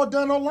it's all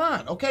done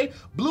online, okay?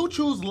 Blue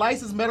Chew's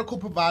licensed medical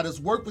providers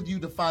work with you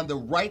to find the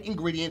right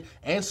ingredient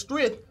and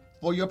strength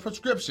for your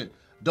prescription.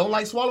 Don't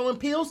like swallowing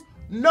pills?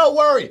 No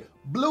worry.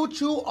 Blue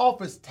Chew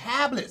offers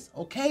tablets,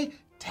 okay?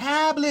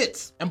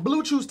 Tablets. And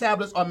Blue Chew's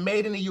tablets are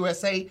made in the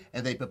USA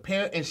and they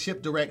prepare and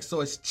ship direct,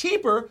 so it's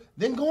cheaper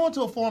than going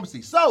to a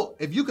pharmacy. So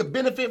if you could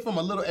benefit from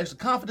a little extra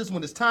confidence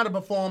when it's time to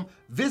perform,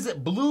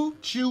 visit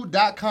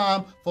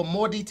BlueChew.com for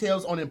more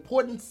details on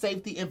important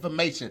safety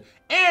information.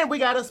 And we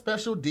got a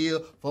special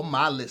deal for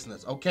my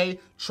listeners, okay?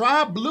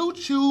 Try Blue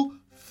Chew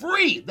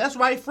free. That's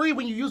right, free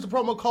when you use the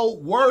promo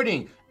code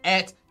WORDING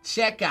at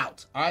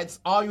checkout. All right, that's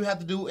all you have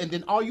to do, and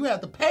then all you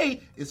have to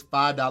pay is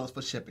 $5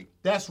 for shipping.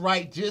 That's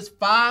right, just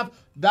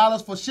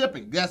 $5 for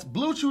shipping. That's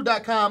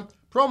BlueChew.com,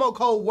 promo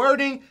code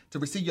WORDING to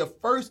receive your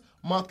first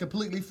month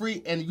completely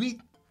free, and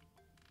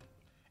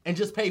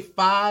just pay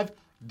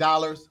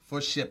 $5 for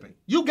shipping.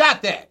 You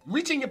got that.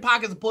 Reach in your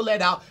pockets and pull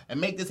that out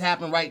and make this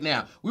happen right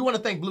now. We want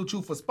to thank Blue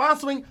Chew for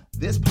sponsoring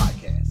this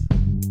podcast.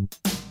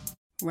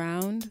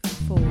 Round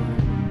 4.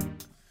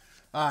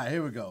 All right,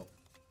 here we go.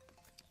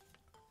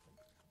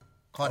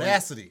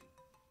 Caudacity.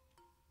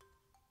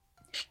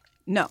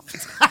 No.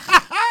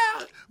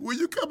 Will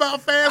you come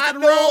out fast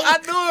and I wrong?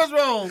 knew it was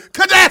wrong.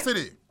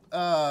 Caudacity.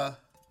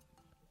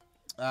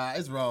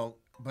 It's wrong.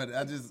 But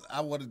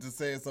I wanted to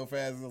say it so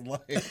fast. It's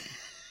like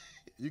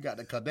You got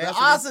the the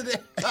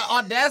Kardashian.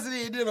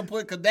 audacity, and then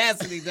put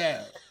cadacity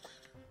down.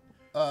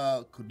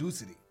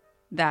 Caducity.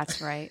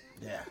 That's right.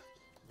 Yeah.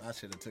 I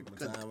should have took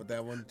my time with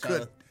that one.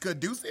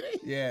 Caducity?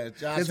 Yeah.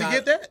 Does he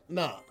get that?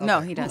 No.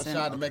 No, he I doesn't.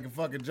 tried to make a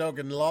fucking joke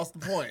and lost the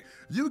point.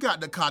 You got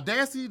the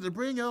Kardashian to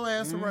bring your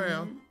ass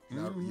around.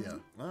 No, yeah.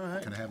 All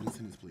right. Can I have this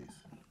sentence, please?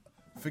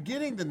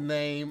 Forgetting the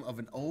name of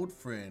an old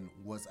friend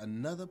was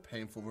another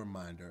painful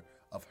reminder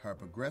of her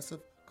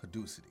progressive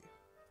caducity.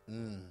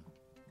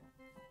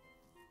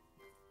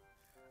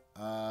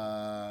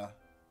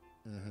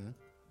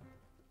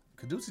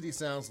 Caducity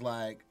sounds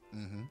like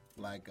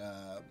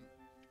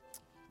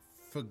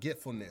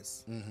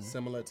forgetfulness,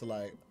 similar to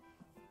like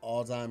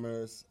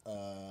Alzheimer's,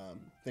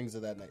 things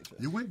of that nature.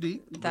 You went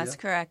deep. That's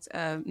correct.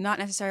 Not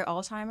necessarily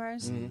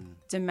Alzheimer's,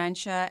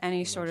 dementia,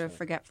 any sort of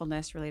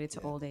forgetfulness related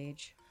to old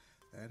age.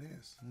 That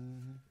is.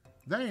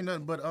 That ain't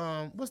nothing but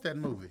what's that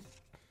movie?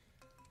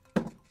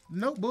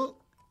 Notebook.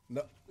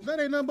 No, That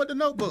ain't nothing but the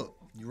Notebook.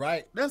 you're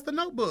right. That's the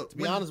Notebook. To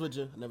be honest with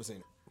you, I never seen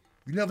it.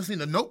 You never seen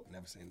the Note?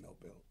 Never seen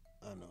Notebook.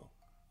 I know.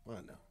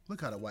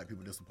 Look how the white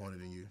people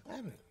disappointed in you. I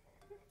haven't.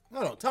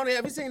 Hold on, Tony,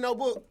 have you seen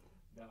Notebook?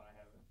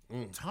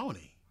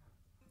 Tony.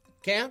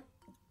 Cam?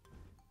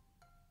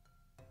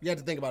 You had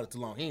to think about it too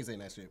long. He ain't saying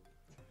that shit.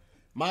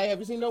 Maya, have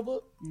you seen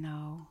Notebook?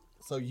 No.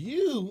 So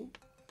you,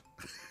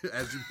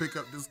 As you pick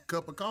up this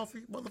cup of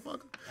coffee,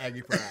 motherfucker.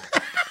 Aggie Pride.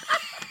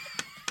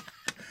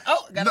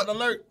 Oh, got an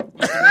alert.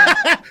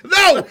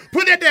 No!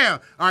 Put that down.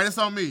 All right, it's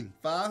on me.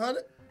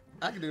 500?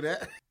 I can do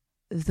that.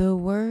 The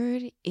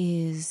word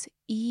is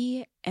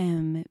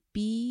EMBOUCHURE.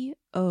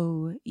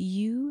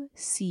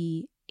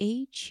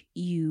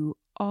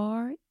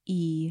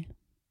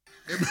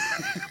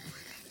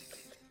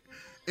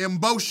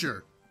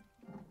 Embouchure.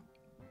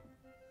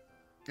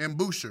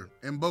 Embouchure.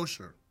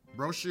 Embouchure.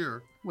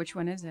 Brochure. Which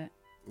one is it?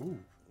 Ooh.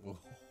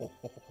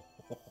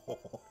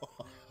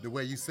 The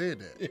way you said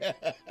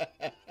that.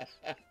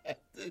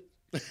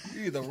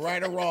 You either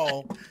right or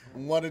wrong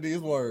on one of these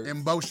words.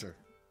 Embouchure.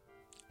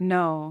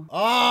 No,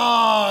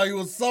 Oh, you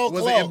was so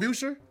Was close. it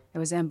embouchure? it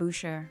was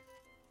embouchure.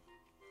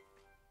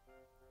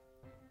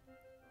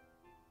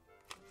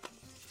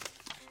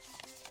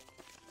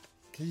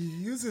 Can you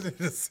use it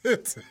in a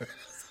sentence?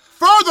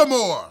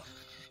 Furthermore,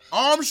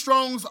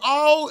 Armstrong's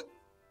all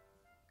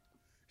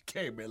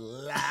Came in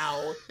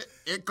loud.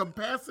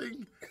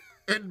 encompassing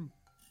and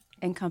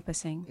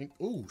Encompassing.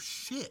 ooh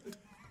shit.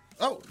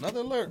 Oh,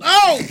 another alert.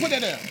 Oh, put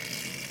that down.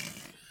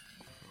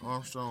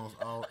 Armstrong's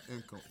all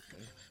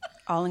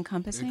All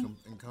encompassing?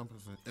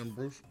 encompassing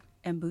embouchure.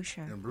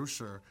 Embouchure.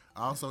 Embouchure.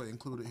 I also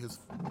included his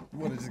You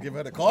want to just give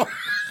her the car?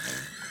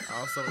 I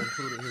also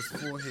included his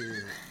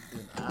forehead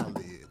and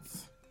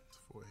eyelids.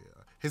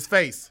 His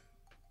face.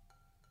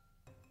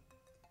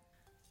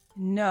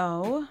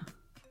 No.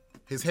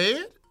 His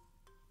head?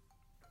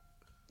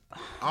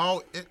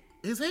 Oh,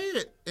 his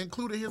head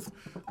included his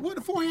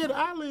the forehead,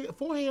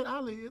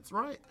 eyelids,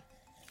 right?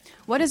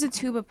 What does a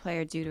tuba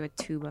player do to a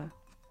tuba?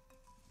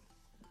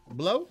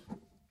 Blow?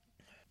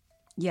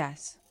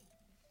 Yes.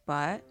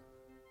 But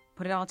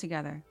put it all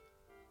together.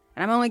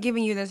 And I'm only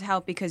giving you this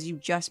help because you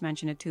just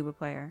mentioned a tuba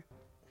player.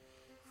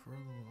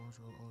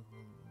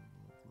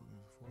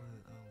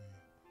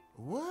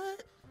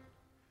 What?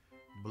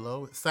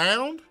 Blow it.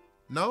 Sound?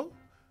 No?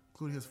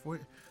 Including his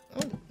forehead.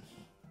 Oh.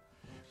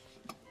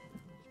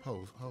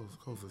 Hose.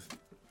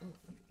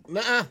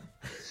 Nuh-uh.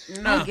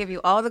 I'll give you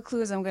all the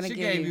clues I'm going to She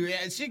give gave you.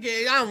 you. She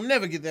gave. I don't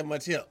never get that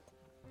much help.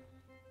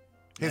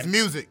 His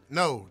music.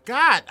 No.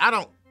 God, I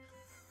don't.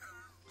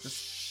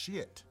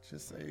 Shit.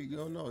 Just say you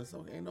don't know. It's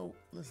okay. Ain't no.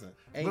 Listen.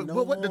 But, Ain't no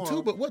but what the harm.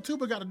 tuba? What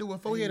tuba got to do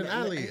with forehead and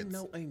eyelids?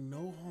 Ain't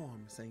no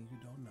harm saying you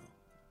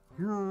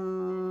don't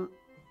know.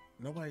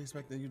 Nobody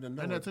expecting you to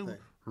know. Ain't that tuba?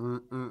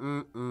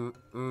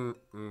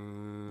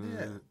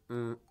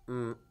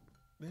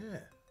 Yeah.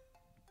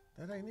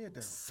 That ain't it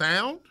though.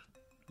 Sound?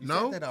 You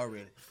No. said that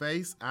already.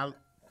 Face? I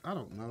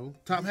don't know.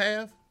 Top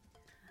half?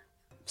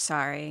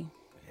 Sorry.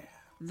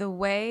 The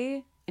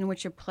way in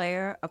which a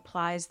player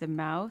applies the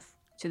mouth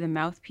to the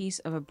mouthpiece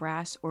of a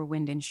brass or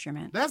wind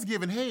instrument. That's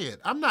giving head.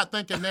 I'm not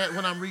thinking that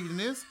when I'm reading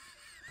this.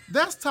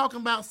 That's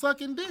talking about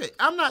sucking dick.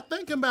 I'm not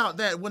thinking about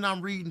that when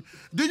I'm reading.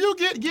 Do you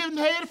get giving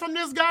head from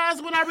this,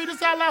 guys, when I read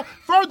this out loud?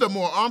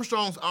 Furthermore,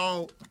 Armstrong's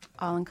all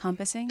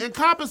All-encompassing?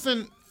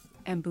 encompassing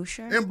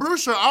Embouchure?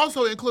 embouchure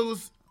also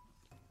includes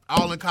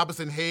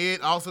all-encompassing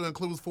head, also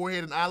includes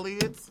forehead and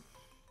eyelids.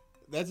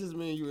 That just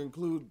means you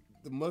include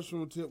the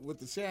mushroom tip with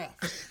the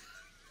shaft.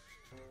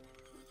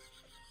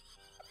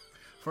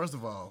 First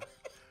of all,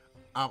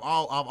 I've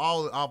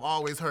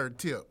always heard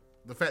tip.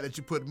 The fact that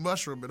you put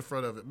mushroom in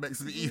front of it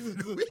makes me even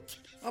weak.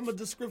 I'm a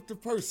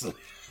descriptive person.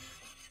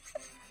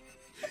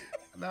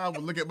 Now I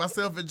would look at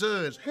myself and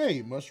judge.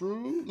 Hey,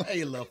 mushroom.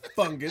 Hey, little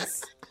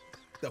fungus.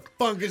 The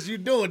fungus you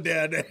doing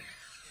down there?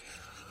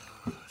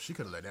 She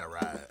could have let that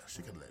ride.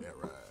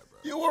 Bro.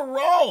 You were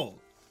wrong.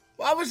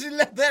 Why would she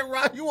let that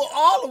rock? You were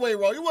all the way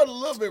wrong. You were a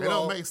little bit It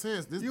wrong. don't make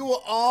sense. You were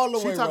all the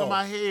way wrong. She talking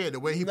my head, the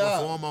way he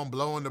perform on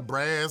blowing the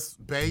brass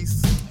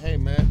bass. Hey,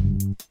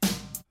 man.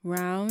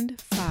 Round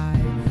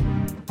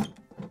 5.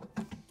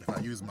 If I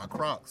use my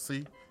Crocs,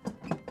 see?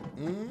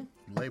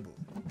 Label.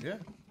 Yeah.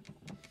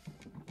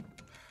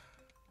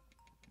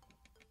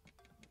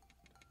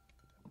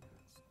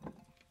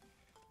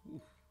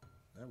 Ooh,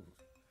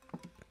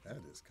 that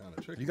is kind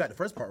of tricky. You got the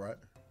first part right.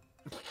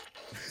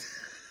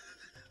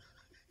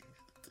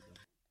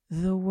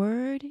 The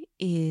word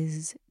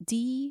is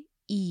Demesne.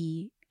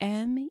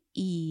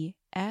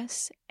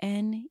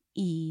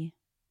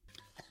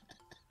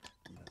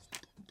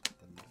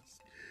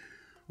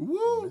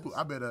 Woo!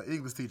 I bet an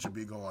English teacher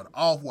be going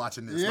off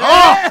watching this.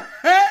 Yeah.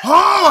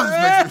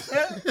 This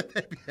makes me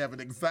they be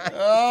having anxiety.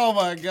 Oh,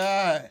 my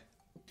God.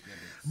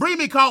 Bring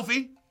me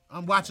coffee.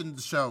 I'm watching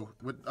the show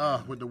with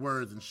the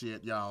words and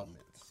shit, y'all.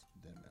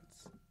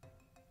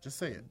 Just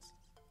say it.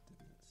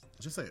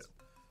 Just say it.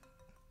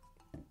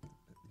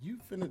 You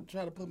finna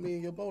try to put me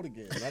in your boat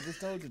again. I just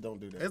told you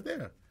don't do that. It's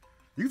there.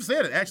 You've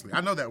said it, actually.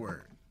 I know that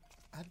word.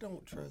 I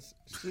don't trust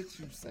shit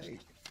you say.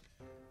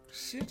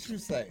 Shit you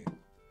say.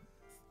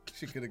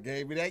 She could have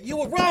gave me that. You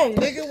were wrong,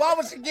 nigga. Why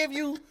would she give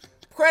you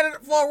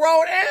credit for a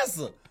wrong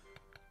answer?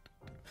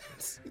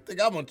 You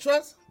think I'm gonna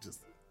trust?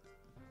 Just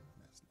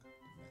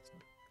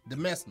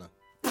Demesne.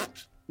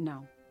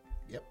 No.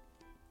 Yep.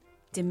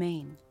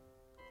 Domain.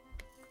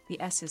 The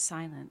S is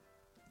silent.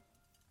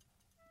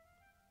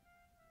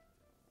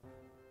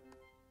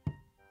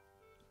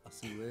 I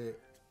see red.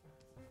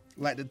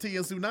 like the T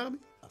in tsunami.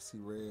 I see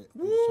red.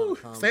 Woo!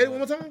 Say it one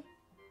more time.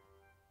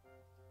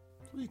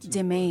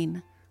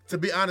 Domain. To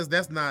be honest,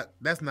 that's not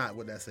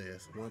what that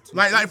says. 1,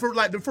 2,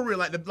 For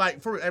real,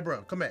 hey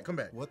bro, come back.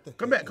 What the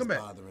come heck back, is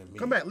bothering me?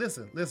 come back.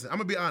 Listen. I'm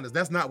gonna be honest.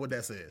 That's not what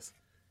that says.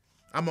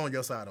 I'm on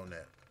your side on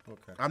that.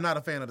 Okay. I'm not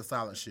a fan of the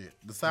silent shit,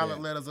 the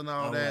silent letters and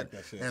all I don't that, like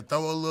that shit. and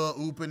throw a little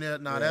oop in there.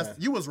 Nah, Yeah.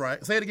 you was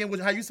right. Say it again.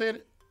 How you said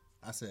it?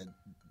 I said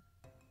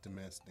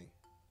Demesne.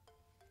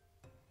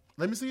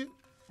 Let me see it.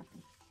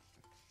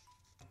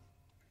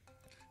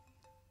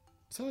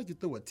 Sound like you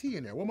threw a T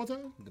in there. One more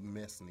time.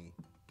 Demesne.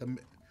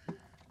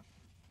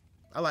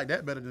 I like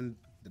that better than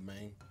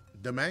Domain.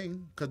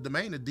 domain, because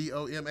domain is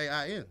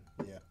DOMAIN.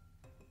 Yeah.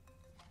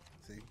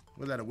 See?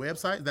 Was that a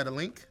website? Is that a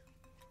link?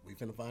 We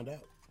finna find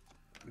out.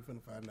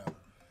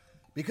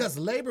 Because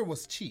labor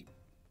was cheap,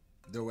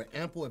 there were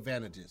ample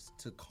advantages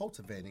to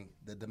cultivating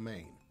the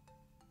domain.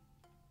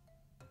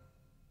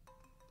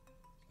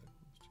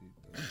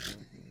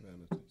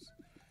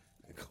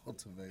 And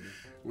cultivating.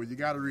 Well, you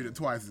got to read it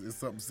twice. It's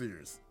something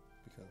serious.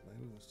 Because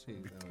labor was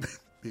cheap.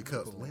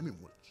 Because women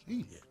were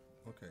cheating.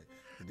 Okay.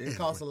 It did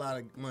cost a lot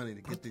of money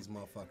to get these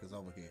motherfuckers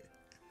over here.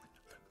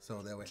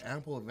 So there were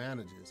ample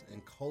advantages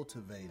in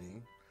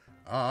cultivating.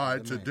 I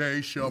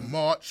today shall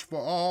march for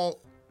all.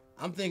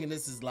 I'm thinking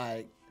this is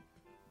like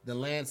the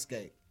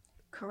landscape.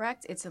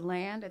 Correct. It's a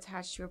land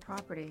attached to a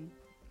property.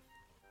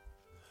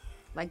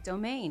 Like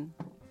domain.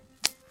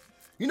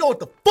 You know what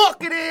the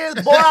fuck it is,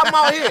 boy? I'm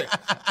out here.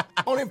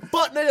 On them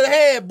butt nigga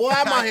head, boy.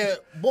 I'm out here.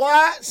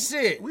 Boy,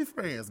 shit. We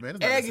friends, man. It's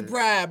not Aggie serious.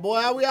 Pride,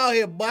 boy. We out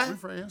here, boy. We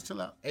friends. Chill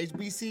out.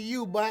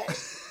 HBCU, boy.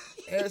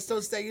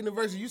 Arizona State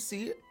University. You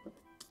see it.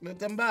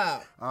 Nothing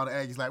about. All the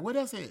Aggies like, what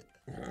that's it?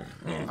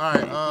 All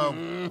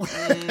right.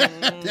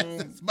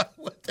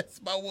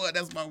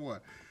 That's my one.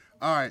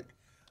 All right.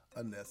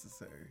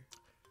 Unnecessary.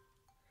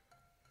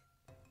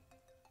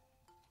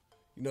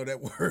 You know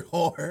that word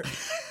hard?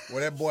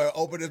 Where that boy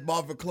opened his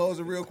mouth and closed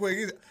it real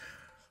quick.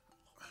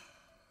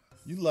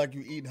 You like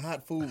you eating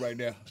hot food right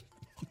now.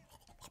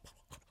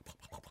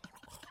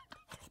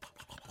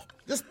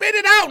 Just spit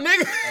it out,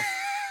 nigga.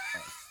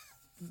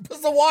 Put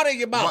some water in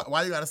your mouth.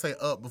 Why you gotta say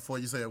up before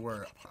you say a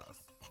word?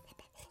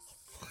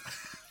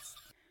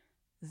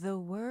 The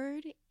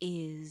word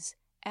is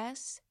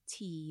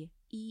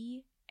Stentorian.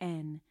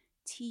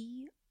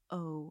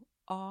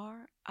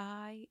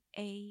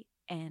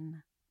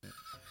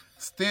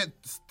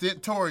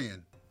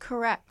 Stentorian.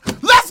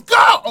 Correct. Let's go!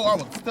 Oh, I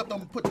was stepped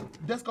on, put the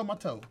desk on my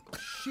toe.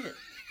 Shit.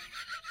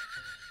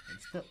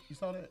 You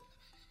saw that?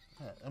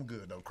 All right, I'm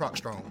good though. Croc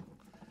strong.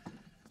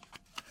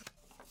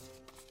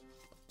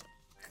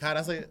 How'd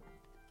I say it?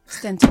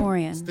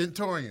 Stentorian.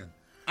 Stentorian.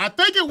 I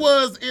think it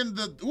was in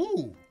the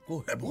ooh.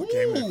 Ooh, that boy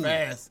came in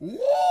fast.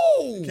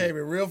 Woo! Came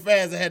in real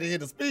fast. I had to hit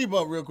the speed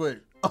bump real quick.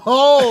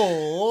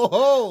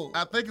 Oh.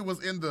 I think it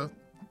was in the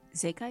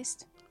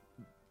Zeitgeist.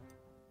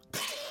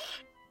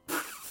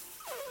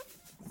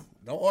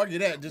 Don't argue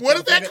that. Just what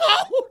is that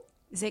called?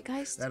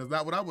 Zeitgeist. That is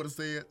not what I would have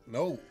said.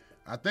 No.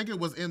 I think it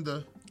was in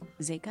the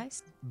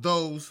Zeitgeist.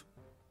 those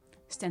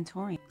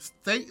Stentorian.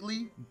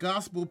 stately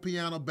gospel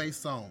piano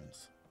based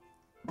songs.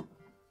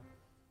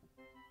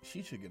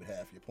 She should get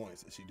half your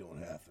points if she doing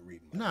half the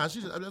reading. Nah,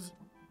 she just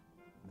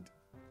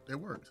it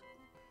works.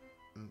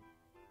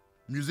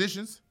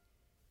 Musicians.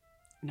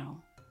 No.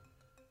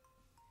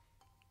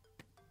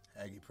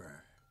 Aggie Pride.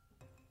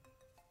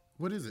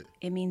 What is it?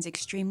 It means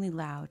extremely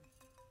loud.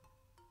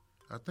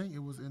 I think it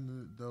was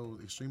in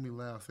those extremely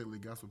loud stately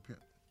gospel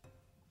piano.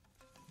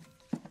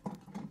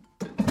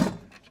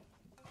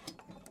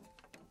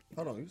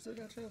 Hold on, you still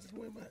got a chance to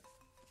win back.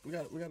 We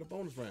got a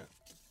bonus round.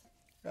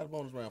 Got a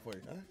bonus round for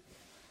you. All right?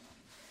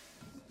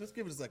 Just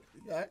give it a second.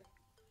 All right?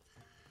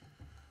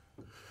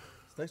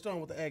 Stay strong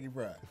with the Aggie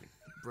pride.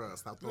 Bruh,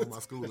 stop throwing my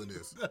school in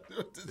this.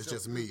 It's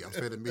just me. I'm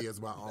spending me as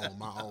my own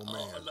man.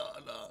 No.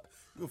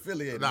 You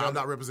affiliated. No, I'm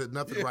not representing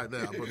nothing right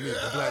now, but me,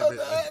 the black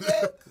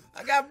man.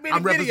 I got many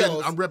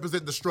videos. I'm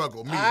representing the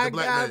struggle. Me, the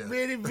black I got man.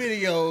 many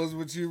videos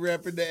with you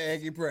repping the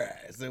Aggie pride.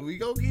 So we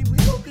gonna keep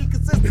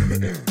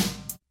consistent.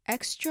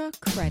 Extra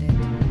credit.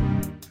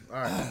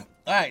 All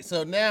right.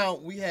 So now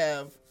we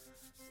have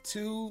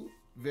two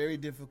very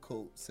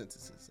difficult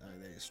sentences. All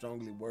right, they're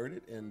strongly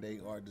worded and they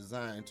are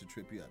designed to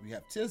trip you up. You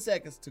have 10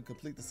 seconds to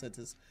complete the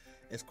sentence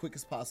as quick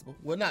as possible.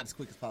 Well, not as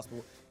quick as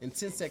possible, in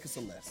 10 seconds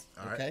or less.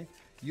 All okay? right.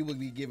 You will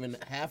be given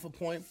half a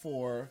point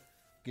for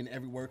getting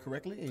every word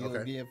correctly, and you'll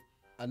Okay. give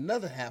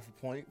another half a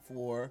point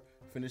for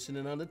finishing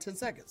in under 10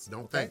 seconds.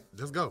 Don't think.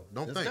 Just go.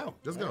 Don't think.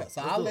 Just go. Okay,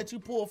 so Let's I'll do let it. you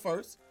pull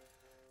first,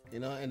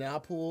 and then I'll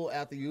pull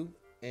after you,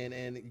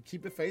 and you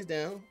keep it face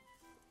down,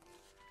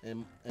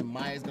 and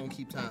Maya's gonna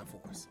keep time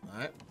for us. All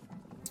right.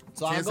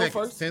 So 10 I'll go seconds.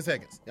 first. 10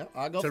 seconds. Yeah,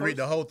 I'll go to first. read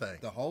the whole thing.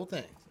 The whole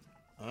thing.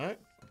 All right.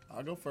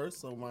 I'll go first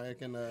so Maya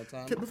can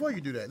time. Okay, before you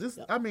do that,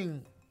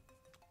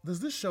 does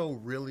this show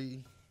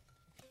really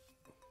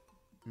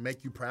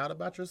make you proud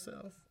about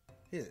yourself?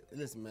 Here,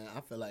 listen, man.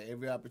 I feel like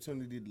every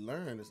opportunity to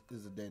learn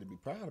is a day to be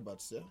proud about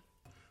yourself.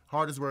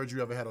 Hardest words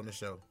you ever had on the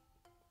show?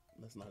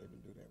 Let's not even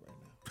do that right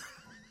now.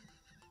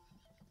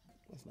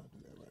 Let's not do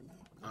that right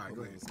now. All right,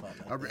 go Put me ahead. on the spot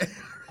like All that.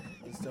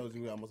 right. This tells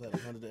you we almost had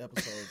 100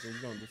 episodes, and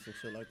you gonna do some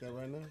shit like that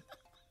right now?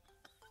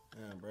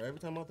 Yeah, bro. Every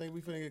time I think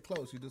we finna get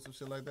close, you do some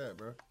shit like that,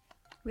 bro.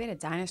 We had a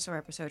dinosaur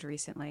episode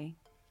recently.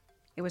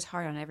 It was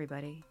hard on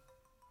everybody.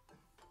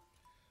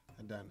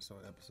 A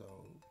dinosaur episode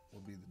will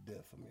be the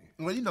death for me.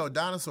 Well, you know,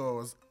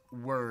 dinosaurs'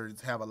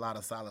 words have a lot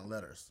of silent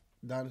letters.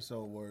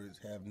 Dinosaur words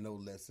have no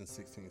less than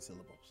 16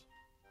 syllables.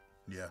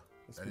 Yeah,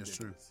 That's that is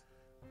true. ridiculous.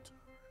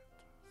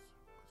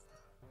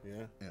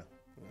 Yeah? Yeah.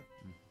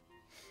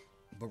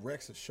 But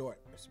Rex is short.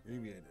 It's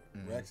abbreviated.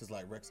 Rex is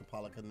like Rex and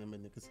Pollock and them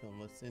and niggas come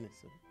in it.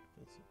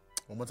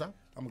 One more time.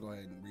 I'm gonna go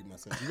ahead and read my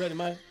sentence. You ready,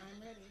 Maya?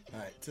 I'm ready. All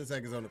right, 10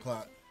 seconds on the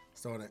clock.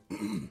 Starting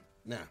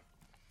now.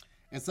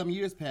 And some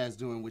years passed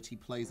during which he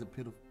plays a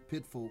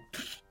pitiful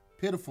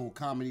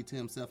comedy to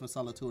himself in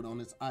solitude on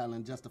his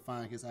island,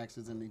 justifying his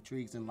actions and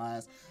intrigues and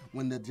lies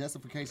when the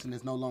justification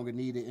is no longer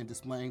needed in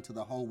displaying to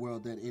the whole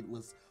world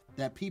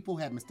that people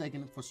had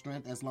mistaken it for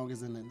strength as long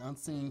as an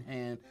unseen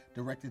hand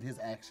directed his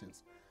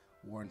actions.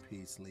 War and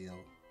Peace, Leo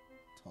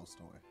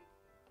Tolstoy.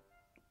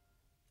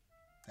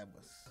 That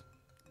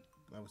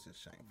was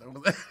just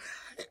shameful.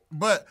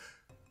 But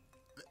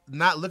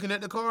not looking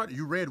at the card,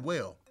 you read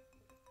well.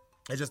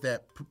 It's just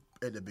that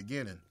at the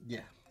beginning.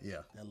 Yeah. Yeah.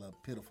 That little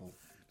pitiful.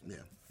 Yeah.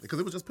 Because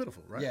it was just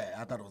pitiful, right? Yeah,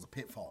 I thought it was a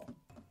pitfall.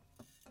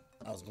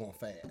 I was going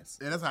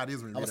fast. Yeah, that's how it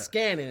is when you I read was out.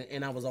 scanning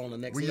and I was on the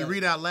next When you level.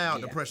 read out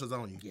loud, the Yeah. pressure's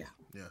on you. Yeah.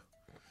 Yeah.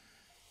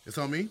 It's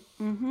on me?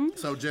 Mm-hmm.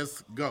 So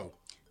just go.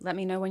 Let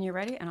me know when you're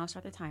ready, and I'll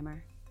start the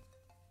timer.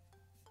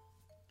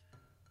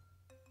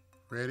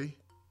 Ready,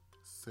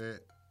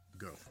 set,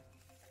 go.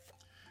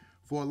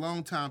 For a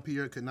long time,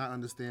 Pierre could not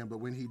understand, but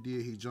when he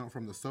did, he jumped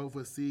from the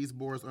sofa, seized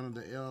Boris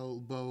under the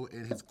elbow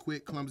in his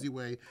quick, clumsy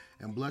way,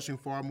 and blushing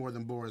far more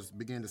than Boris,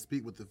 began to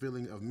speak with the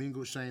feeling of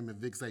mingled shame and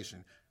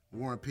vexation.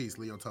 War and Peace,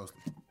 Leo Tolstoy.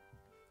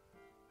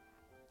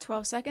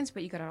 12 seconds,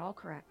 but you got it all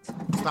correct.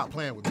 Stop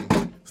playing with me.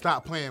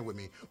 Stop playing with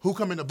me. Who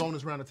come in the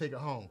bonus round to take it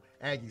home?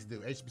 Aggies do.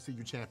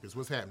 HBCU champions.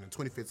 What's happening?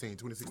 2015,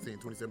 2016,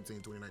 2017,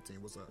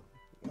 2019. What's up?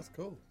 That's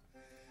cool.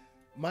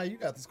 Maya, you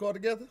got the score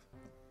together?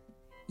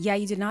 Yeah,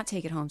 you did not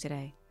take it home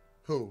today.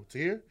 Who?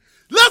 Tahir?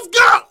 Let's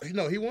go!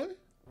 No, he won?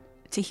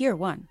 Tahir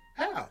won.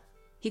 How?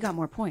 He got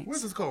more points.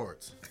 Where's his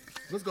cards?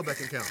 Let's go back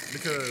and count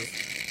because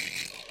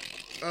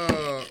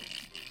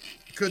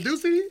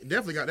Caducey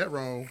definitely got that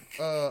wrong.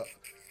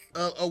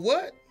 A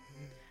what?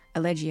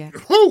 Allegia.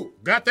 Who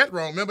got that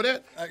wrong? Remember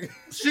that?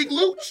 Sheik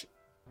Luch?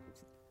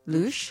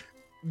 Lush?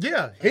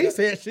 Yeah, he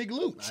said Sheik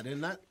Luch.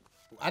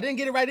 I didn't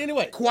get it right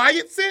anyway.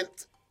 Quiet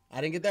scent? I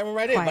didn't get that one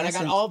right in, but I got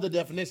Quiescent. all the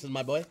definitions,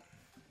 my boy.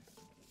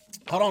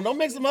 Hold on, don't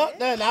mix them up.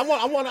 Then I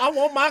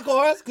want my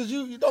cards because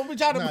you don't be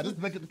trying to. Nah, just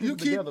make it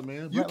together,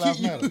 man. You Black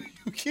Lives Matter.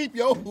 you keep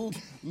your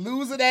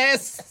losing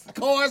ass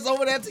cards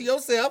over there to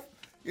yourself,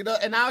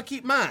 and I'll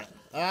keep mine.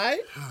 All right.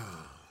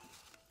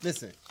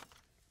 Listen,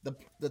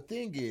 the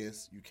thing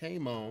is, you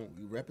came on,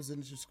 you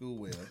represented your school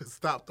well.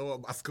 Stop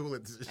throwing my school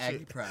into this Aggie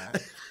shit.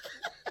 pride.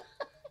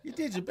 You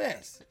did your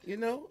best.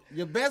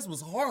 Your best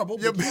was horrible,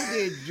 but you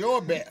did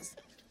your best.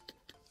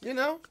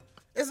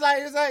 It's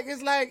like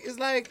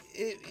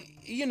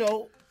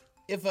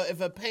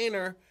if a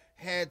painter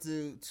had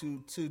to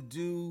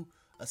do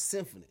a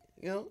symphony,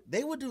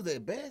 they would do their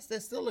best. They're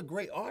still a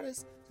great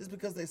artist just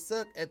because they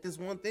suck at this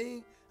one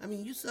thing. I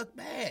mean, you suck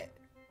bad,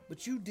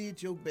 but you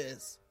did your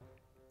best.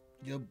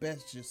 Your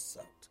best just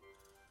sucked.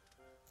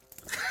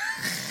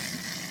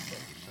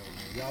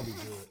 Y'all be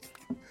good.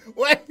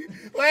 Wait,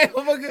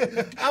 I'm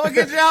gonna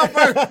get y'all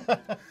first.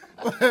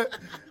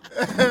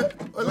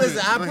 Well, listen,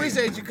 I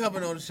appreciate you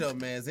coming on the show,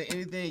 man. Is there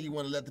anything you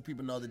want to let the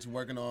people know that you're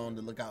working on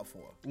to look out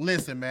for?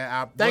 Listen,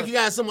 man. Thank you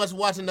guys so much for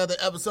watching another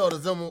episode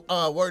of Zoom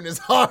Working Is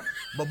Hard.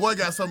 My boy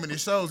got so many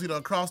shows, he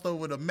done crossed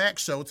over the Mac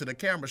show to the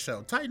camera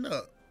show. Tighten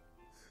up.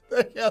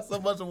 Thank y'all so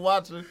much for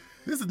watching.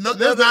 There's not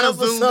a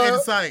Zoom in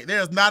sight.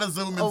 There's not a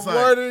Zoom in sight.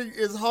 Working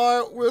Is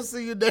Hard. We'll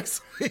see you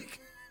next week.